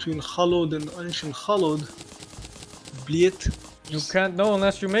choose between hallowed and ancient hallowed. Bleed. You can't know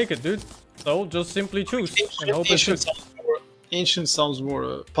unless you make it, dude. So just simply choose and hope it's good. Ancient sounds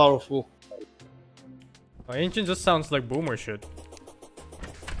more powerful. Ancient just sounds like boomer shit.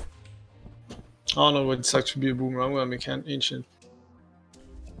 I don't know what it's actually be a boomer. I'm gonna make an ancient.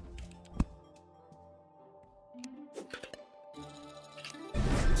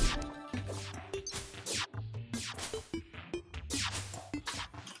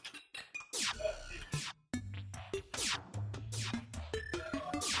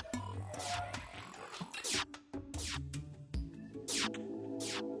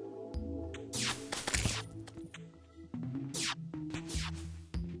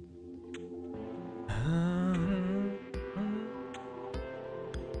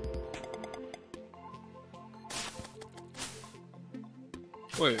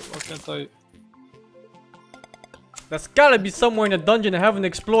 Wait, why can't I? That's gotta be somewhere in a dungeon I haven't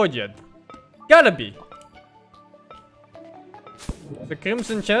explored yet. Gotta be. The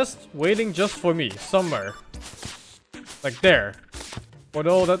crimson chest waiting just for me somewhere. Like there.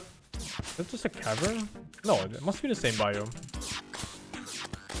 Although that... Is that just a cavern? No, it must be the same biome.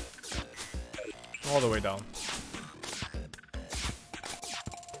 All the way down.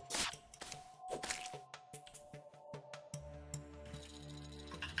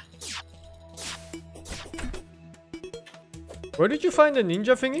 Where did you find the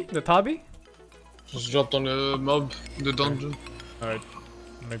ninja thingy? The tabi? Just dropped on a mob in the dungeon. Alright.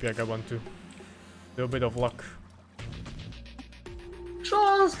 Maybe I got one too. Little bit of luck.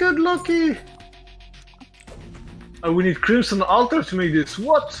 Just get lucky! And we need Crimson Altar to make this.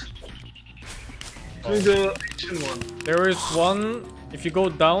 What? To make the ancient one. There is one If you go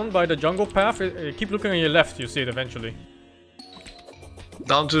down by the jungle path, keep looking on your left, you see it eventually.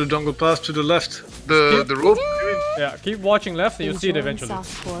 Down to the jungle path to the left. The rope? Yeah, keep watching left and you'll see it eventually.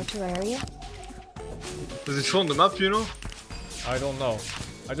 Softcore Terraria? Does it show on the map, you know? I don't know.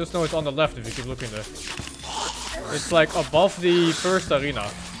 I just know it's on the left if you keep looking there. It's like above the first arena.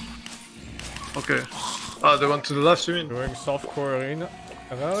 Okay. Ah, the one to the left, you mean? Doing softcore arena.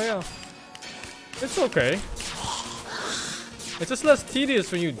 Well, yeah. It's okay. It's just less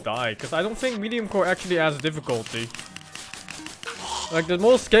tedious when you die, because I don't think medium core actually adds difficulty. Like, the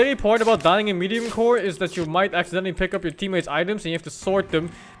most scary part about dying in medium core is that you might accidentally pick up your teammates' items and you have to sort them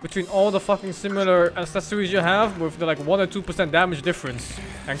between all the fucking similar accessories you have with the like 1 or 2% damage difference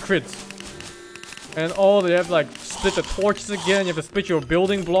and crits. And you have to like split the torches again, you have to split your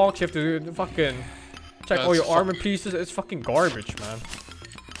building blocks, you have to fucking check all your armor pieces. It's fucking garbage, man.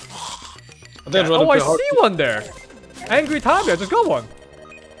 Yeah, oh, I see one there! Angry Tabby, I just got one!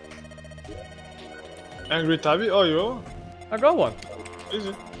 Angry Tabby? Oh, you? I got one.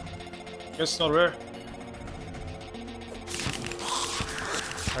 Easy. Guess it's not rare.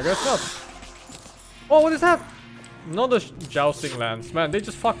 I guess not. Oh, what is that? Another jousting lance. Man, they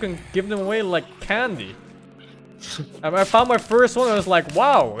just fucking give them away like candy. I found my first one and I was like,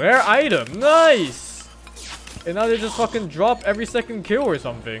 wow, rare item. Nice! And now they just fucking drop every second kill or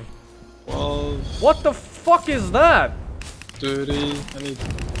something. Well... What the fuck is that? 30... I need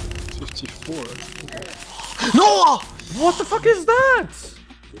 54. No! What the fuck is that?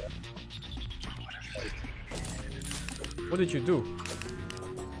 What did you do?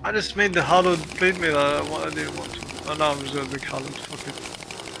 I just made the hallowed plate mail. I didn't want to. Oh, now I'm just gonna make hallowed. Fuck it.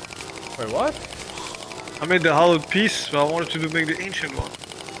 Wait, what? I made the hallowed piece, so I wanted to make the ancient one.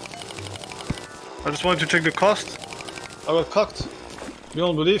 I just wanted to check the cost. I got cocked.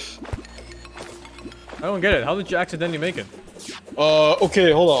 Beyond belief. I don't get it. How did you accidentally make it?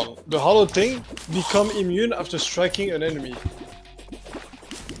 Okay, hold on. The hollow thing become immune after striking an enemy.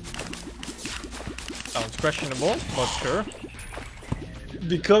 Sounds questionable, but sure.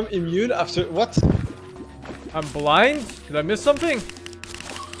 Become immune after what? I'm blind? Did I miss something?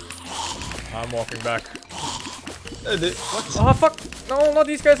 I'm walking back. What? Oh fuck! No, not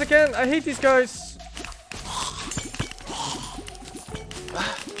these guys again! I hate these guys!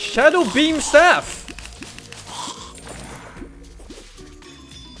 Shadow Beam Staff!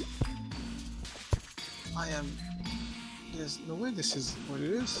 There's no way this is what it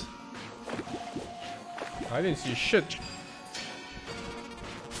is. I didn't see shit.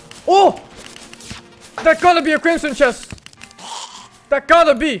 Oh! That gotta be a crimson chest! That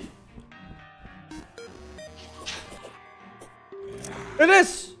gotta be! It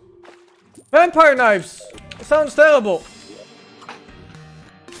is! Vampire knives! It sounds terrible.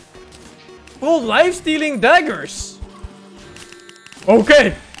 Oh, life-stealing daggers!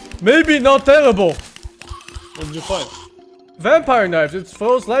 Okay, maybe not terrible. What did you find? Vampire knives, it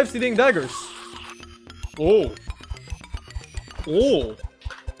throws life-stealing daggers. Oh. Oh.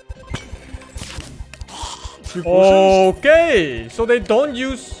 Okay, so they don't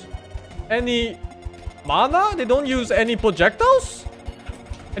use any mana? They don't use any projectiles?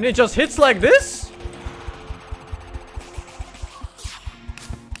 And it just hits like this?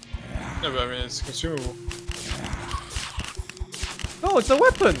 Yeah, but I mean, it's consumable. No, it's a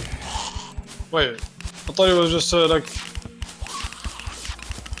weapon. Wait, I thought it was just like...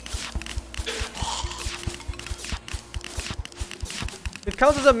 It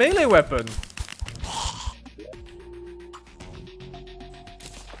counts as a melee weapon.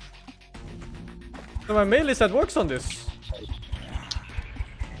 So my melee set works on this.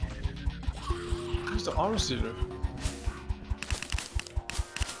 Where's the armor stealer?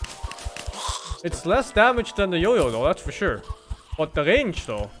 It's less damage than the yo-yo though, that's for sure. But the range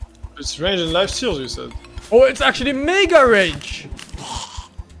though. It's range and life steals, you said. Oh, it's actually mega range!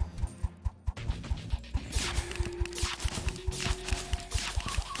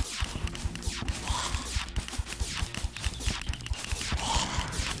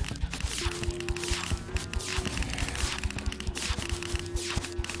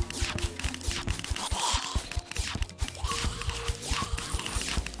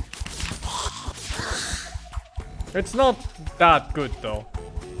 It's not that good though.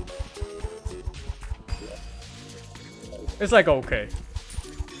 It's like okay.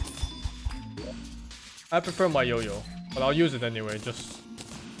 I prefer my yo-yo, but I'll use it anyway, just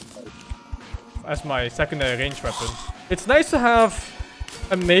as my secondary range weapon. It's nice to have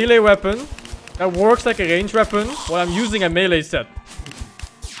a melee weapon that works like a range weapon while I'm using a melee set.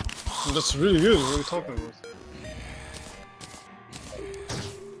 That's really good. What are you talking about?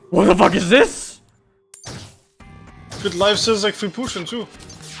 What the fuck is this? With life cells like free potion too.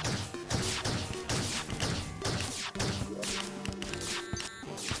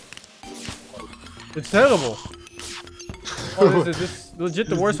 It's terrible. Oh, this is legit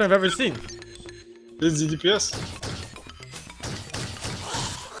the worst one I've ever seen. This is the DPS.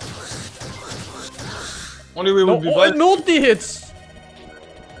 Only way would be it multi-hits!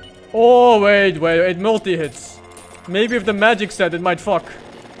 Oh, wait, it multi-hits. Maybe if the magic set, it might fuck.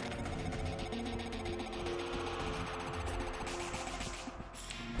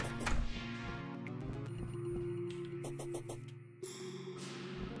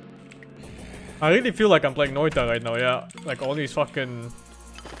 I really feel like I'm playing Noita right now, yeah. Like all these fucking...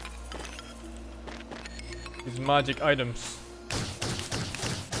 these magic items.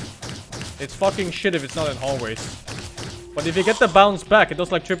 It's fucking shit if it's not in hallways. But if you get the bounce back, it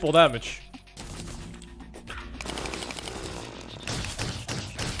does like triple damage.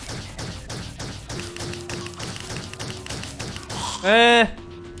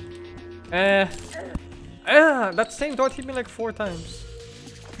 That same dart hit me like 4 times.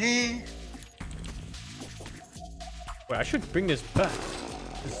 Wait, I should bring this back.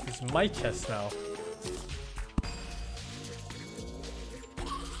 This is my chest now.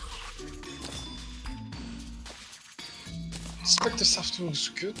 Spectre stuff looks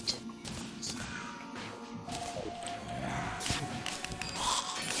good.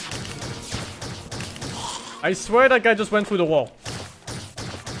 I swear that guy just went through the wall.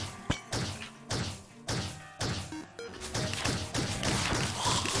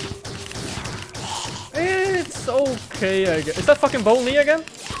 It's okay, I guess. Is that fucking Bonely again?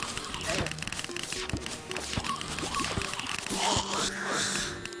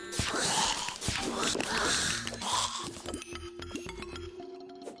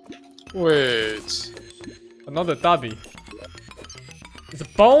 Wait. Another Tabi. It's a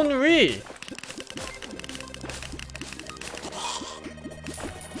Bonry!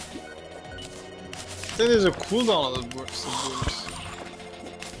 I think there's a cooldown on the booms.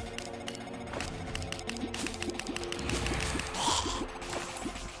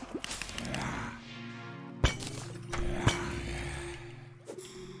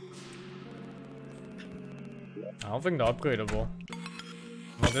 I don't think they're upgradable.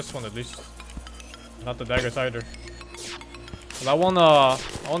 Not this one at least. Not the daggers either. But I wanna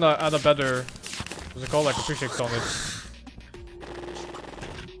add a better, what's it called, like a 3-6 on it.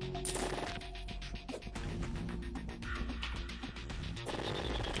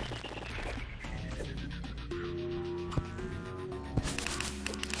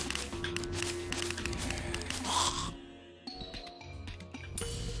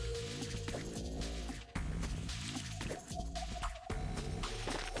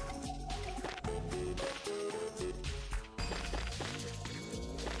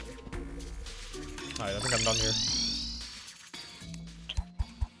 Alright, I think I'm done here.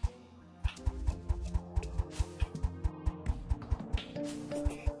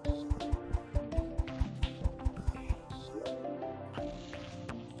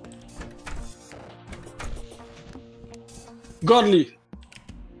 Godly!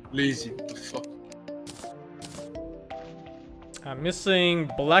 Lazy, what the fuck? I'm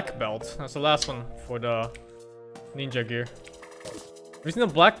missing black belt. That's the last one for the ninja gear. Have you seen the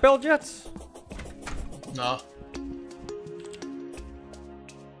black belt yet? Nah.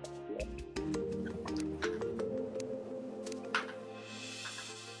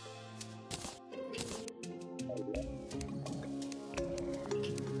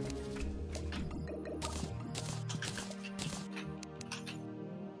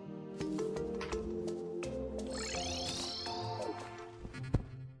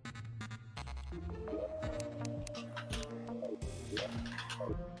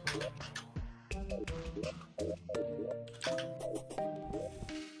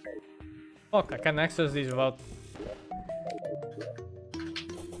 Fuck, I can access these without...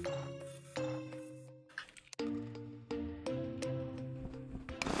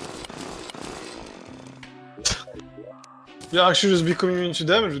 Yeah, actually just becoming immune to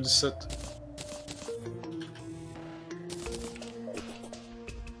damage with this set.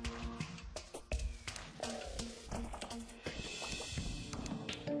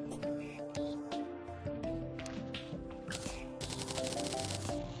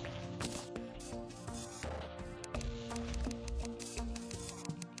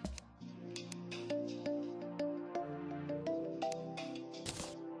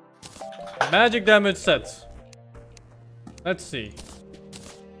 Magic damage sets. Let's see.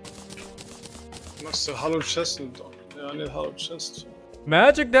 Must have hollow chest. Yeah, I need hollow chest.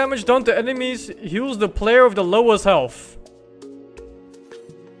 Magic damage done to enemies heals the player of the lowest health.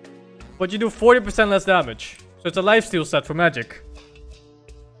 But you do 40% less damage. So it's a lifesteal set for magic.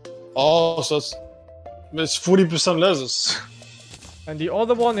 Oh, so it's 40% less. And the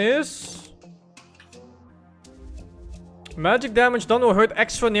other one is... magic damage done or hurt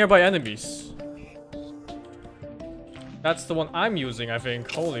extra nearby enemies. That's the one I'm using, I think.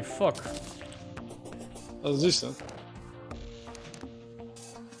 Holy fuck. That's decent.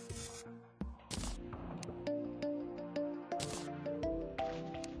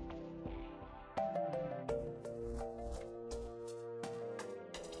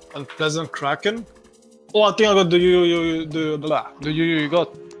 Unpleasant Kraken? Oh, I think I got the you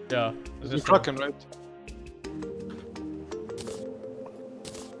got. Yeah. The Kraken, right?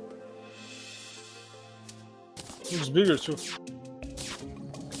 Looks bigger too.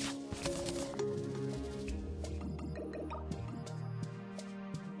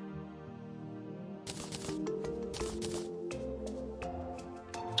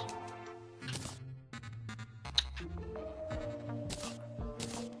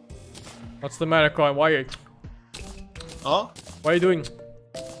 What's the matter, Coin? Why are you... Huh? What are you doing?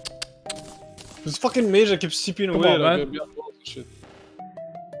 This fucking mage that keeps TPing Come away on, like man. behind walls and shit.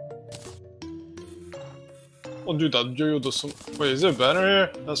 Oh dude, that yo-yo does some... Wait, is there a banner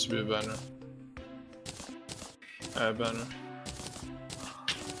here? Has to be a banner. Yeah, banner.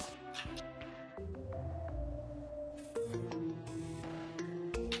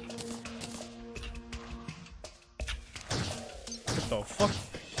 What the fuck?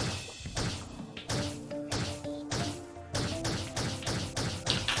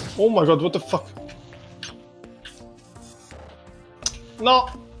 Oh my god, what the fuck? No!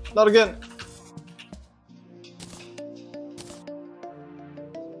 Not again!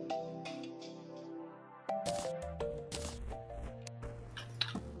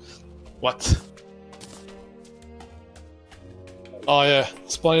 What? Oh yeah,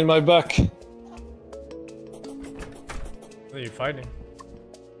 spawn in my back. What are you fighting?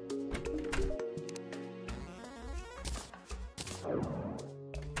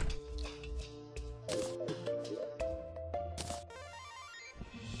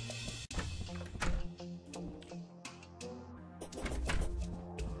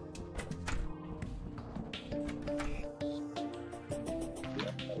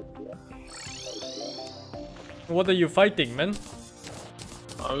 What are you fighting, man?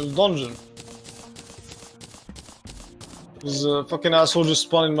 I was dungeon. This fucking asshole just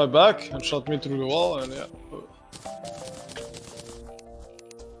spawned in my back and shot me through the wall and yeah.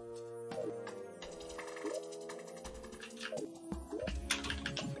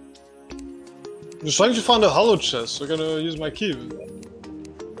 I'm just trying to find a hollow chest, so I gotta use my key.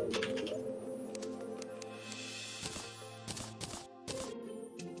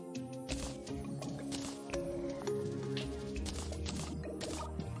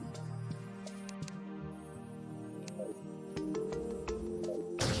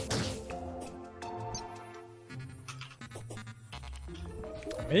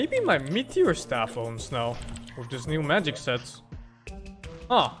 Maybe my meteor staff owns now with this new magic set.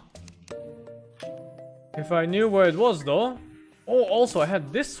 Huh. If I knew where it was though. Oh, also I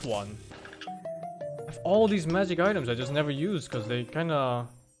had this one. I have all these magic items I just never used because they kinda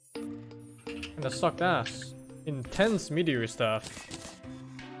sucked ass. Intense meteor staff.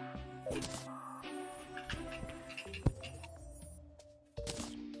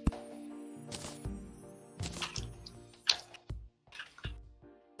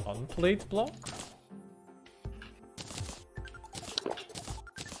 Unplate block?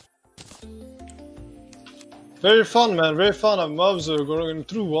 Very fun, man. Very fun. Mobs are going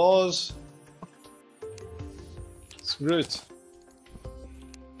through walls. It's great.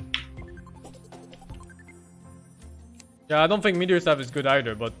 Yeah, I don't think meteor staff is good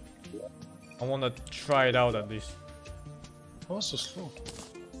either, but I wanna try it out at least. Oh, so slow.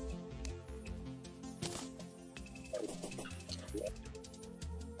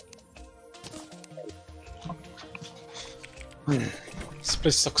 This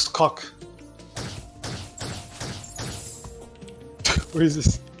place sucks cock. What is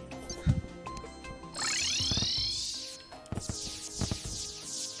this?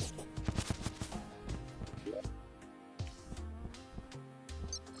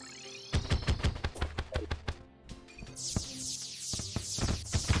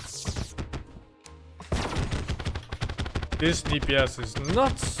 This DPS is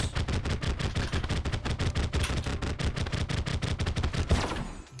nuts.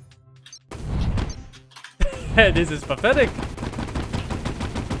 This is pathetic.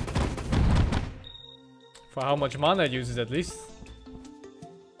 For how much mana it uses at least.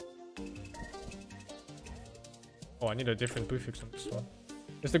 Oh, I need a different prefix on this one.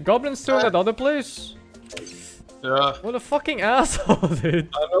 Is the goblin still in that other place? Yeah. What a fucking asshole, dude.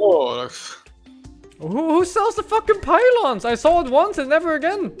 I know. Like, Who sells the fucking pylons? I saw it once and never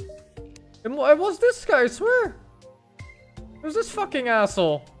again. It was this guy, I swear. Who's this fucking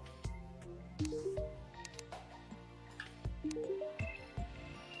asshole?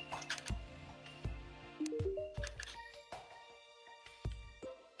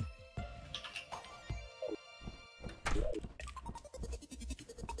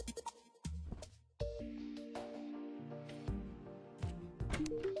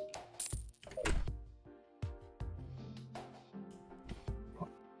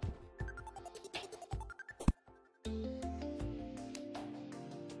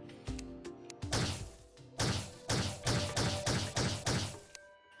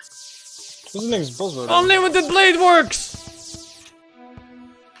 what's the next buzzword? Unlimited blade works!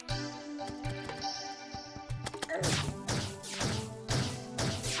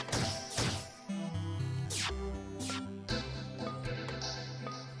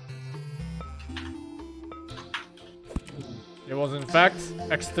 It was in fact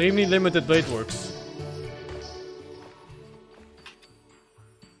extremely limited blade works.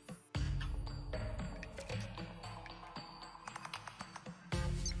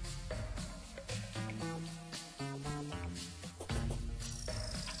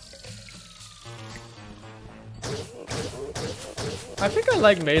 I think I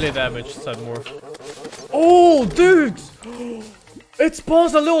like melee damage instead more. Oh, dude! It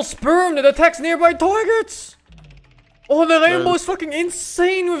spawns a little sperm that attacks nearby targets! Oh, the rainbow is fucking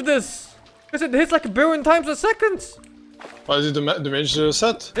insane with this! Because it hits like a billion times a second! Why is it the mage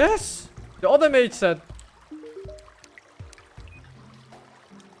set? Yes! The other mage said.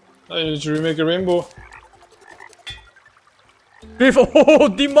 I need to remake a rainbow. Oh,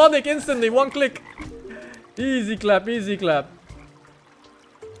 demonic instantly, one click! Easy clap, easy clap.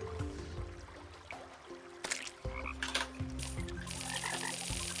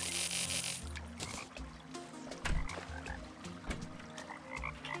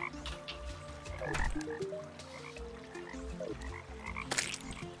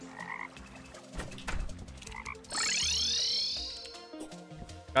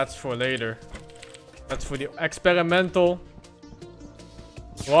 That's for later. That's for the experimental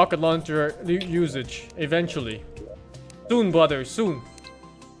rocket launcher usage. Eventually. Soon, brother, soon.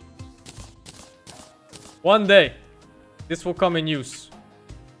 One day, this will come in use.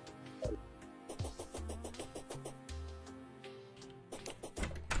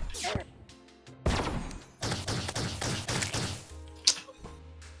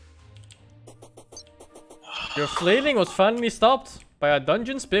 Your flailing was finally stopped by a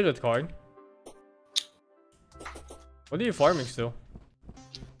dungeon spirit card. What are you farming still?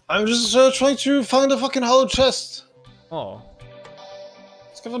 I'm just trying to find a fucking hollow chest. Oh.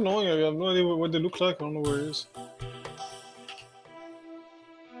 It's kind of annoying. I have no idea what they look like. I don't know where it is.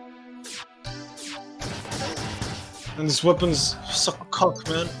 And these weapons suck cock,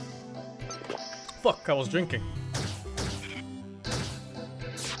 man. Fuck, I was drinking.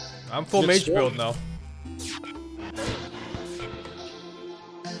 I'm full Let's mage build now.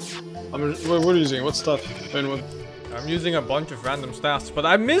 I mean, what are you using? What stuff? I mean, what? I'm using a bunch of random staffs, but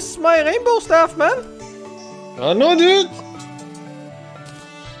I miss my rainbow staff, man! I know, dude!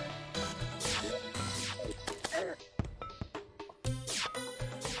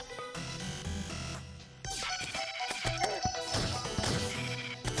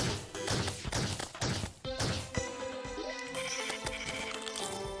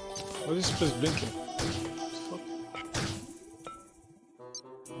 Why is this place blinking? What the fuck?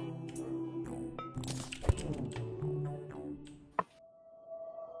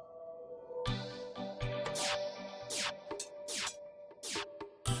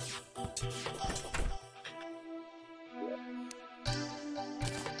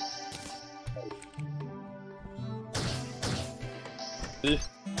 See?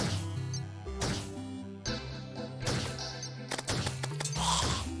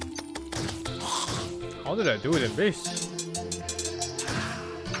 How did I do it in base?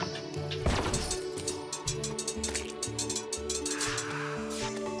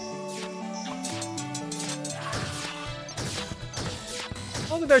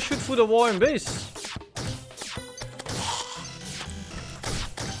 How did I shoot through the wall in base?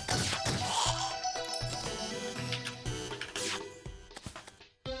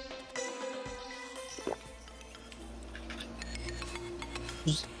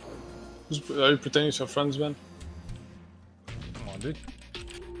 Are you pretending to your friends, man? Come on, dude.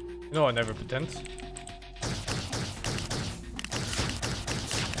 No, I never pretend.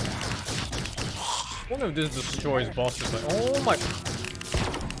 What if this destroys bosses? Like, oh my.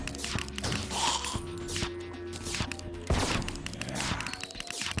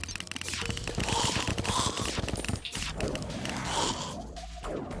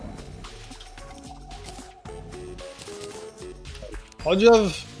 How do you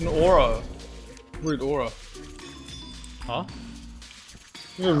have an aura? Weird aura. Huh?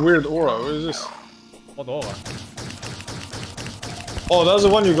 You have a weird aura. What is this? What aura? Oh, that's the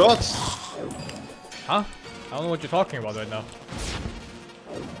one you got? Huh? I don't know what you're talking about right now.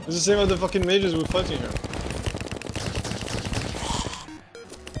 It's the same as the fucking mages we're fighting here.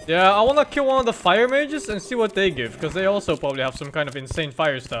 Yeah, I wanna kill one of the fire mages and see what they give, because they also probably have some kind of insane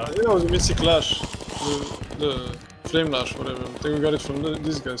fire I stuff. think that was a Mystic Lash. The Flame Lash, whatever. I think we got it from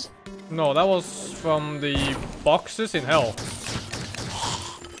these guys. No, that was from the boxes in hell.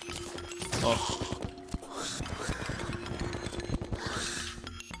 Oh.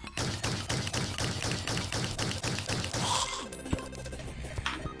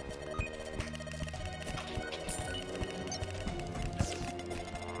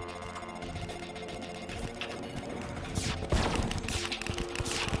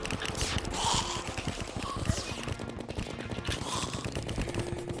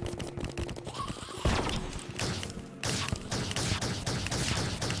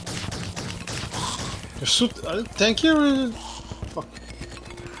 Shoot, thank you. Fuck.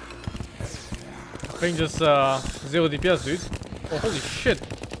 I think just 0 DPS, dude. Oh, holy shit.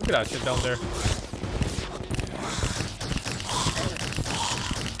 Look at that shit down there.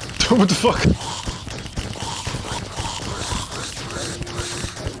 What the fuck?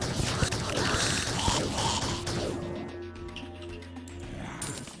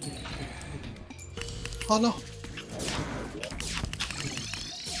 Oh no.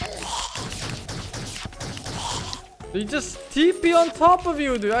 They just TP on top of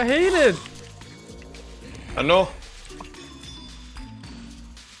you, dude. I hate it. I know.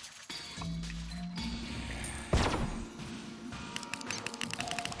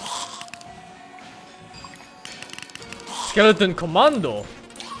 Skeleton Commando.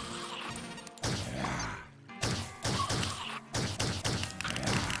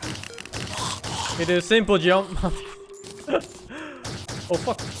 It is simple jump. Oh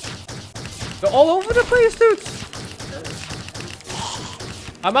fuck. They're all over the place, dude.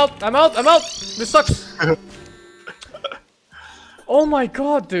 I'm out, I'm out, I'm out! This sucks! Oh my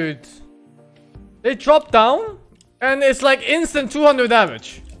god, dude. They drop down, and it's like instant 200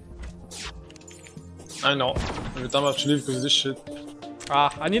 damage. I know. Every time I have to leave because of this shit.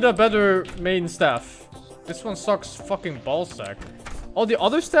 Ah, I need a better main staff. This one sucks fucking ballsack. Oh, the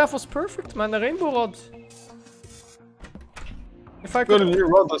other staff was perfect, man. The rainbow rod. If I Got a could... new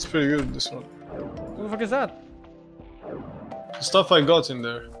rod, that's pretty good, this one. What the fuck is that? The stuff I got in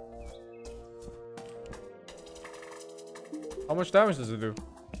there. How much damage does it do?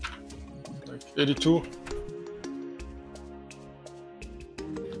 Like 82.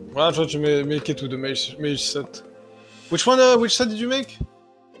 Well, I tried to make it with the mage set. Which one, which set did you make?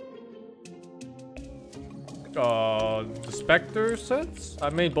 The Spectre sets? I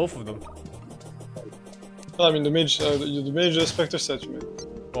made both of them. Oh, I mean the mage Spectre set you made.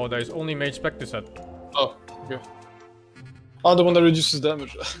 Oh, there is only Mage Spectre set. Oh, okay. Oh, the one that reduces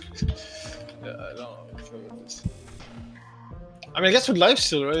damage. Yeah, I don't know if I got this. I mean, I guess with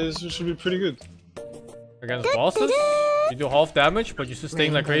lifesteal, right? It should be pretty good. Against bosses? You do half damage, but you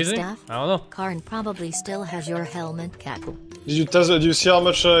sustain like Rainbow crazy? staff? I don't know. Karn probably still has your helmet cap. Did you test? Do you see how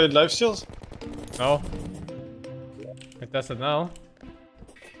much it lifesteals? No. I test it now.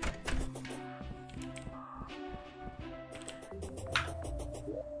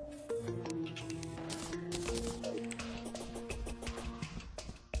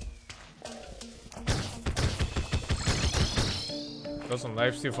 Got some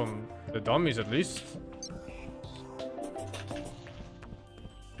lifesteal from the dummies at least.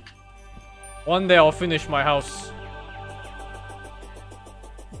 One day I'll finish my house.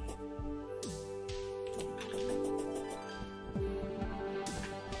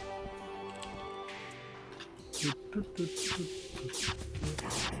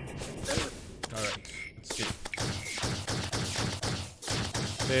 Alright, let's see.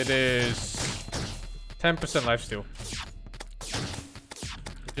 It is 10% lifesteal.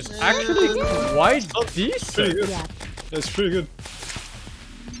 Which is actually quite Pretty decent. good. Yeah, it's pretty good.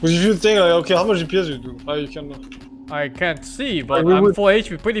 Because if you think like, okay, how much DPS you do? How you can? I can't see, but we I'm would- full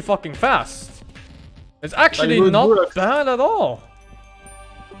HP pretty fucking fast. It's actually we would not do like- bad at all.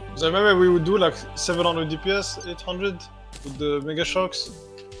 So I remember we would do like 700 DPS, 800 with the Mega Shocks.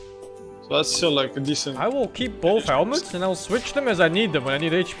 So that's still like a decent. I will keep both helmets and I'll switch them as I need them when I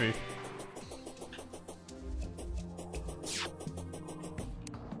need HP.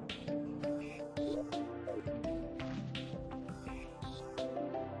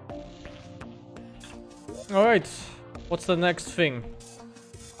 Alright, what's the next thing?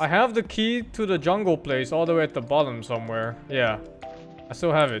 I have the key to the jungle place all the way at the bottom somewhere. Yeah. I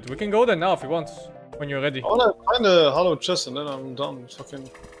still have it. We can go there now if you want. When you're ready. I wanna find a hollow chest and then I'm done. Fucking.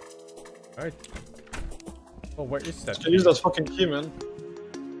 Alright. Oh, where is that? Can use that fucking key, man.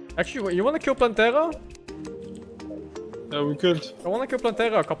 Actually, wait, you wanna kill Plantera? Yeah, we could. I wanna kill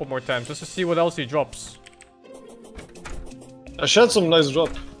Plantera a couple more times just to see what else he drops. She had some nice drop.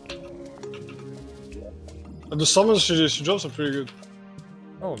 And the summons she drops are pretty good.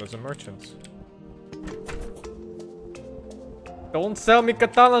 Oh, there's a merchant. Don't sell me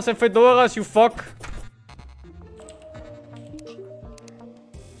katanas and fedoras, you fuck!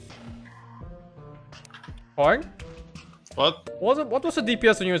 Fine. What? What was the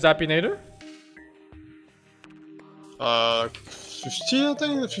DPS on your Zappinator? 50, I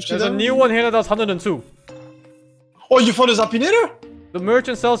think? 50 There's a damage? new one here that does 102. Oh, you found a Zappinator? The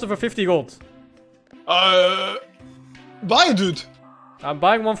merchant sells it for 50 gold. Buy it, dude. I'm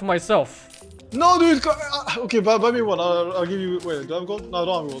buying one for myself. No, dude. Okay, buy me one. I'll give you. Wait, do I have gold? No, I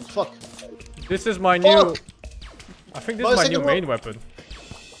don't have gold. Fuck. This is my new... Fuck. I think this is my new main weapon.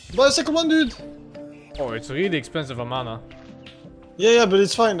 Buy a second one, dude. Oh, it's really expensive a mana. Yeah, but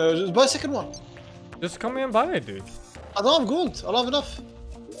it's fine. Just buy a second one. Just come here and buy it, dude. I don't have gold. I don't have enough.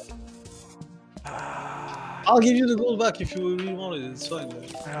 I'll give you the gold back if you really want it. It's fine.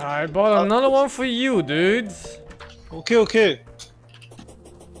 Man. I bought another one for you, dude. Okay.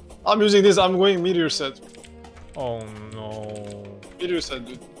 I'm using this. I'm going meteor set. Oh no. Meteor set,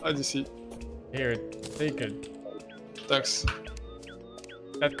 dude. IDC. Here, take it. Thanks.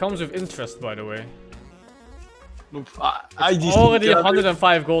 That comes with interest, by the way. Nope. IDC. Already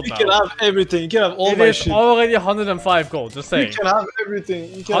 105 gold now. You can have everything. You can have all my It is shit. already 105 gold, just saying. You can have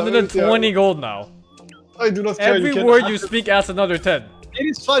everything. You can have 120 everything. gold now. I do not care. Every you word have you speak adds another 10. It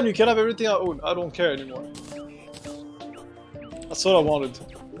is fine. You can have everything I own. I don't care anymore. That's what I wanted.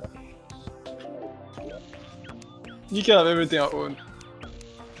 You can have everything I own.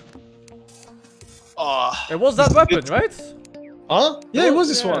 Ah. It was that weapon, right? Huh? Yeah, it was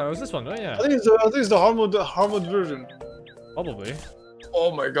this one. Yeah, it was this one, right? Yeah. I think it's the Harmod version. Probably.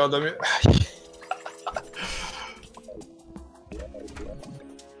 Oh my god, I mean...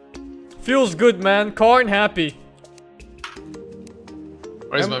 Feels good, man. Corn happy.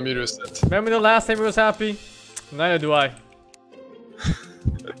 Where's my meter set? Remember the last time he was happy? Neither do I.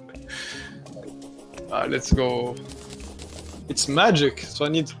 Let's go. It's magic, so I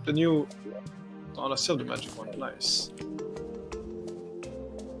need the new... Oh, I still have the magic one. Nice.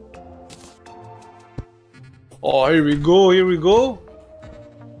 Oh, here we go.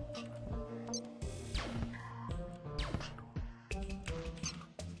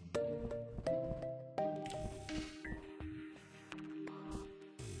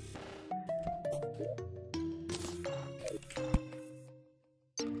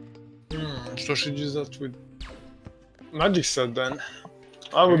 So I should use that with magic set then.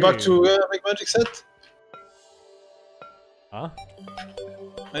 Ah, we're back to make magic set. Huh?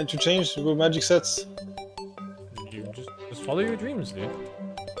 I need to change to go magic sets. You just follow your dreams, dude.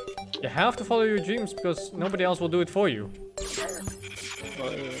 You have to follow your dreams because nobody else will do it for you.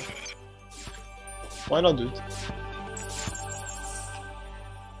 Why not, dude?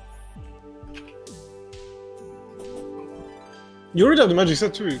 You already have the magic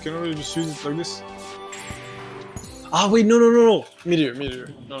set too. You can already just use it like this. Ah, wait, no. Meteor.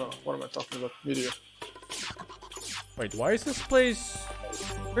 No. What am I talking about? Meteor. Wait, why is this place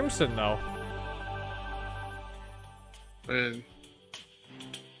crimson now? Man.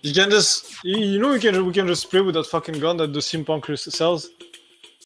 You can just, we can just spray with that fucking gun that the steampunk sells.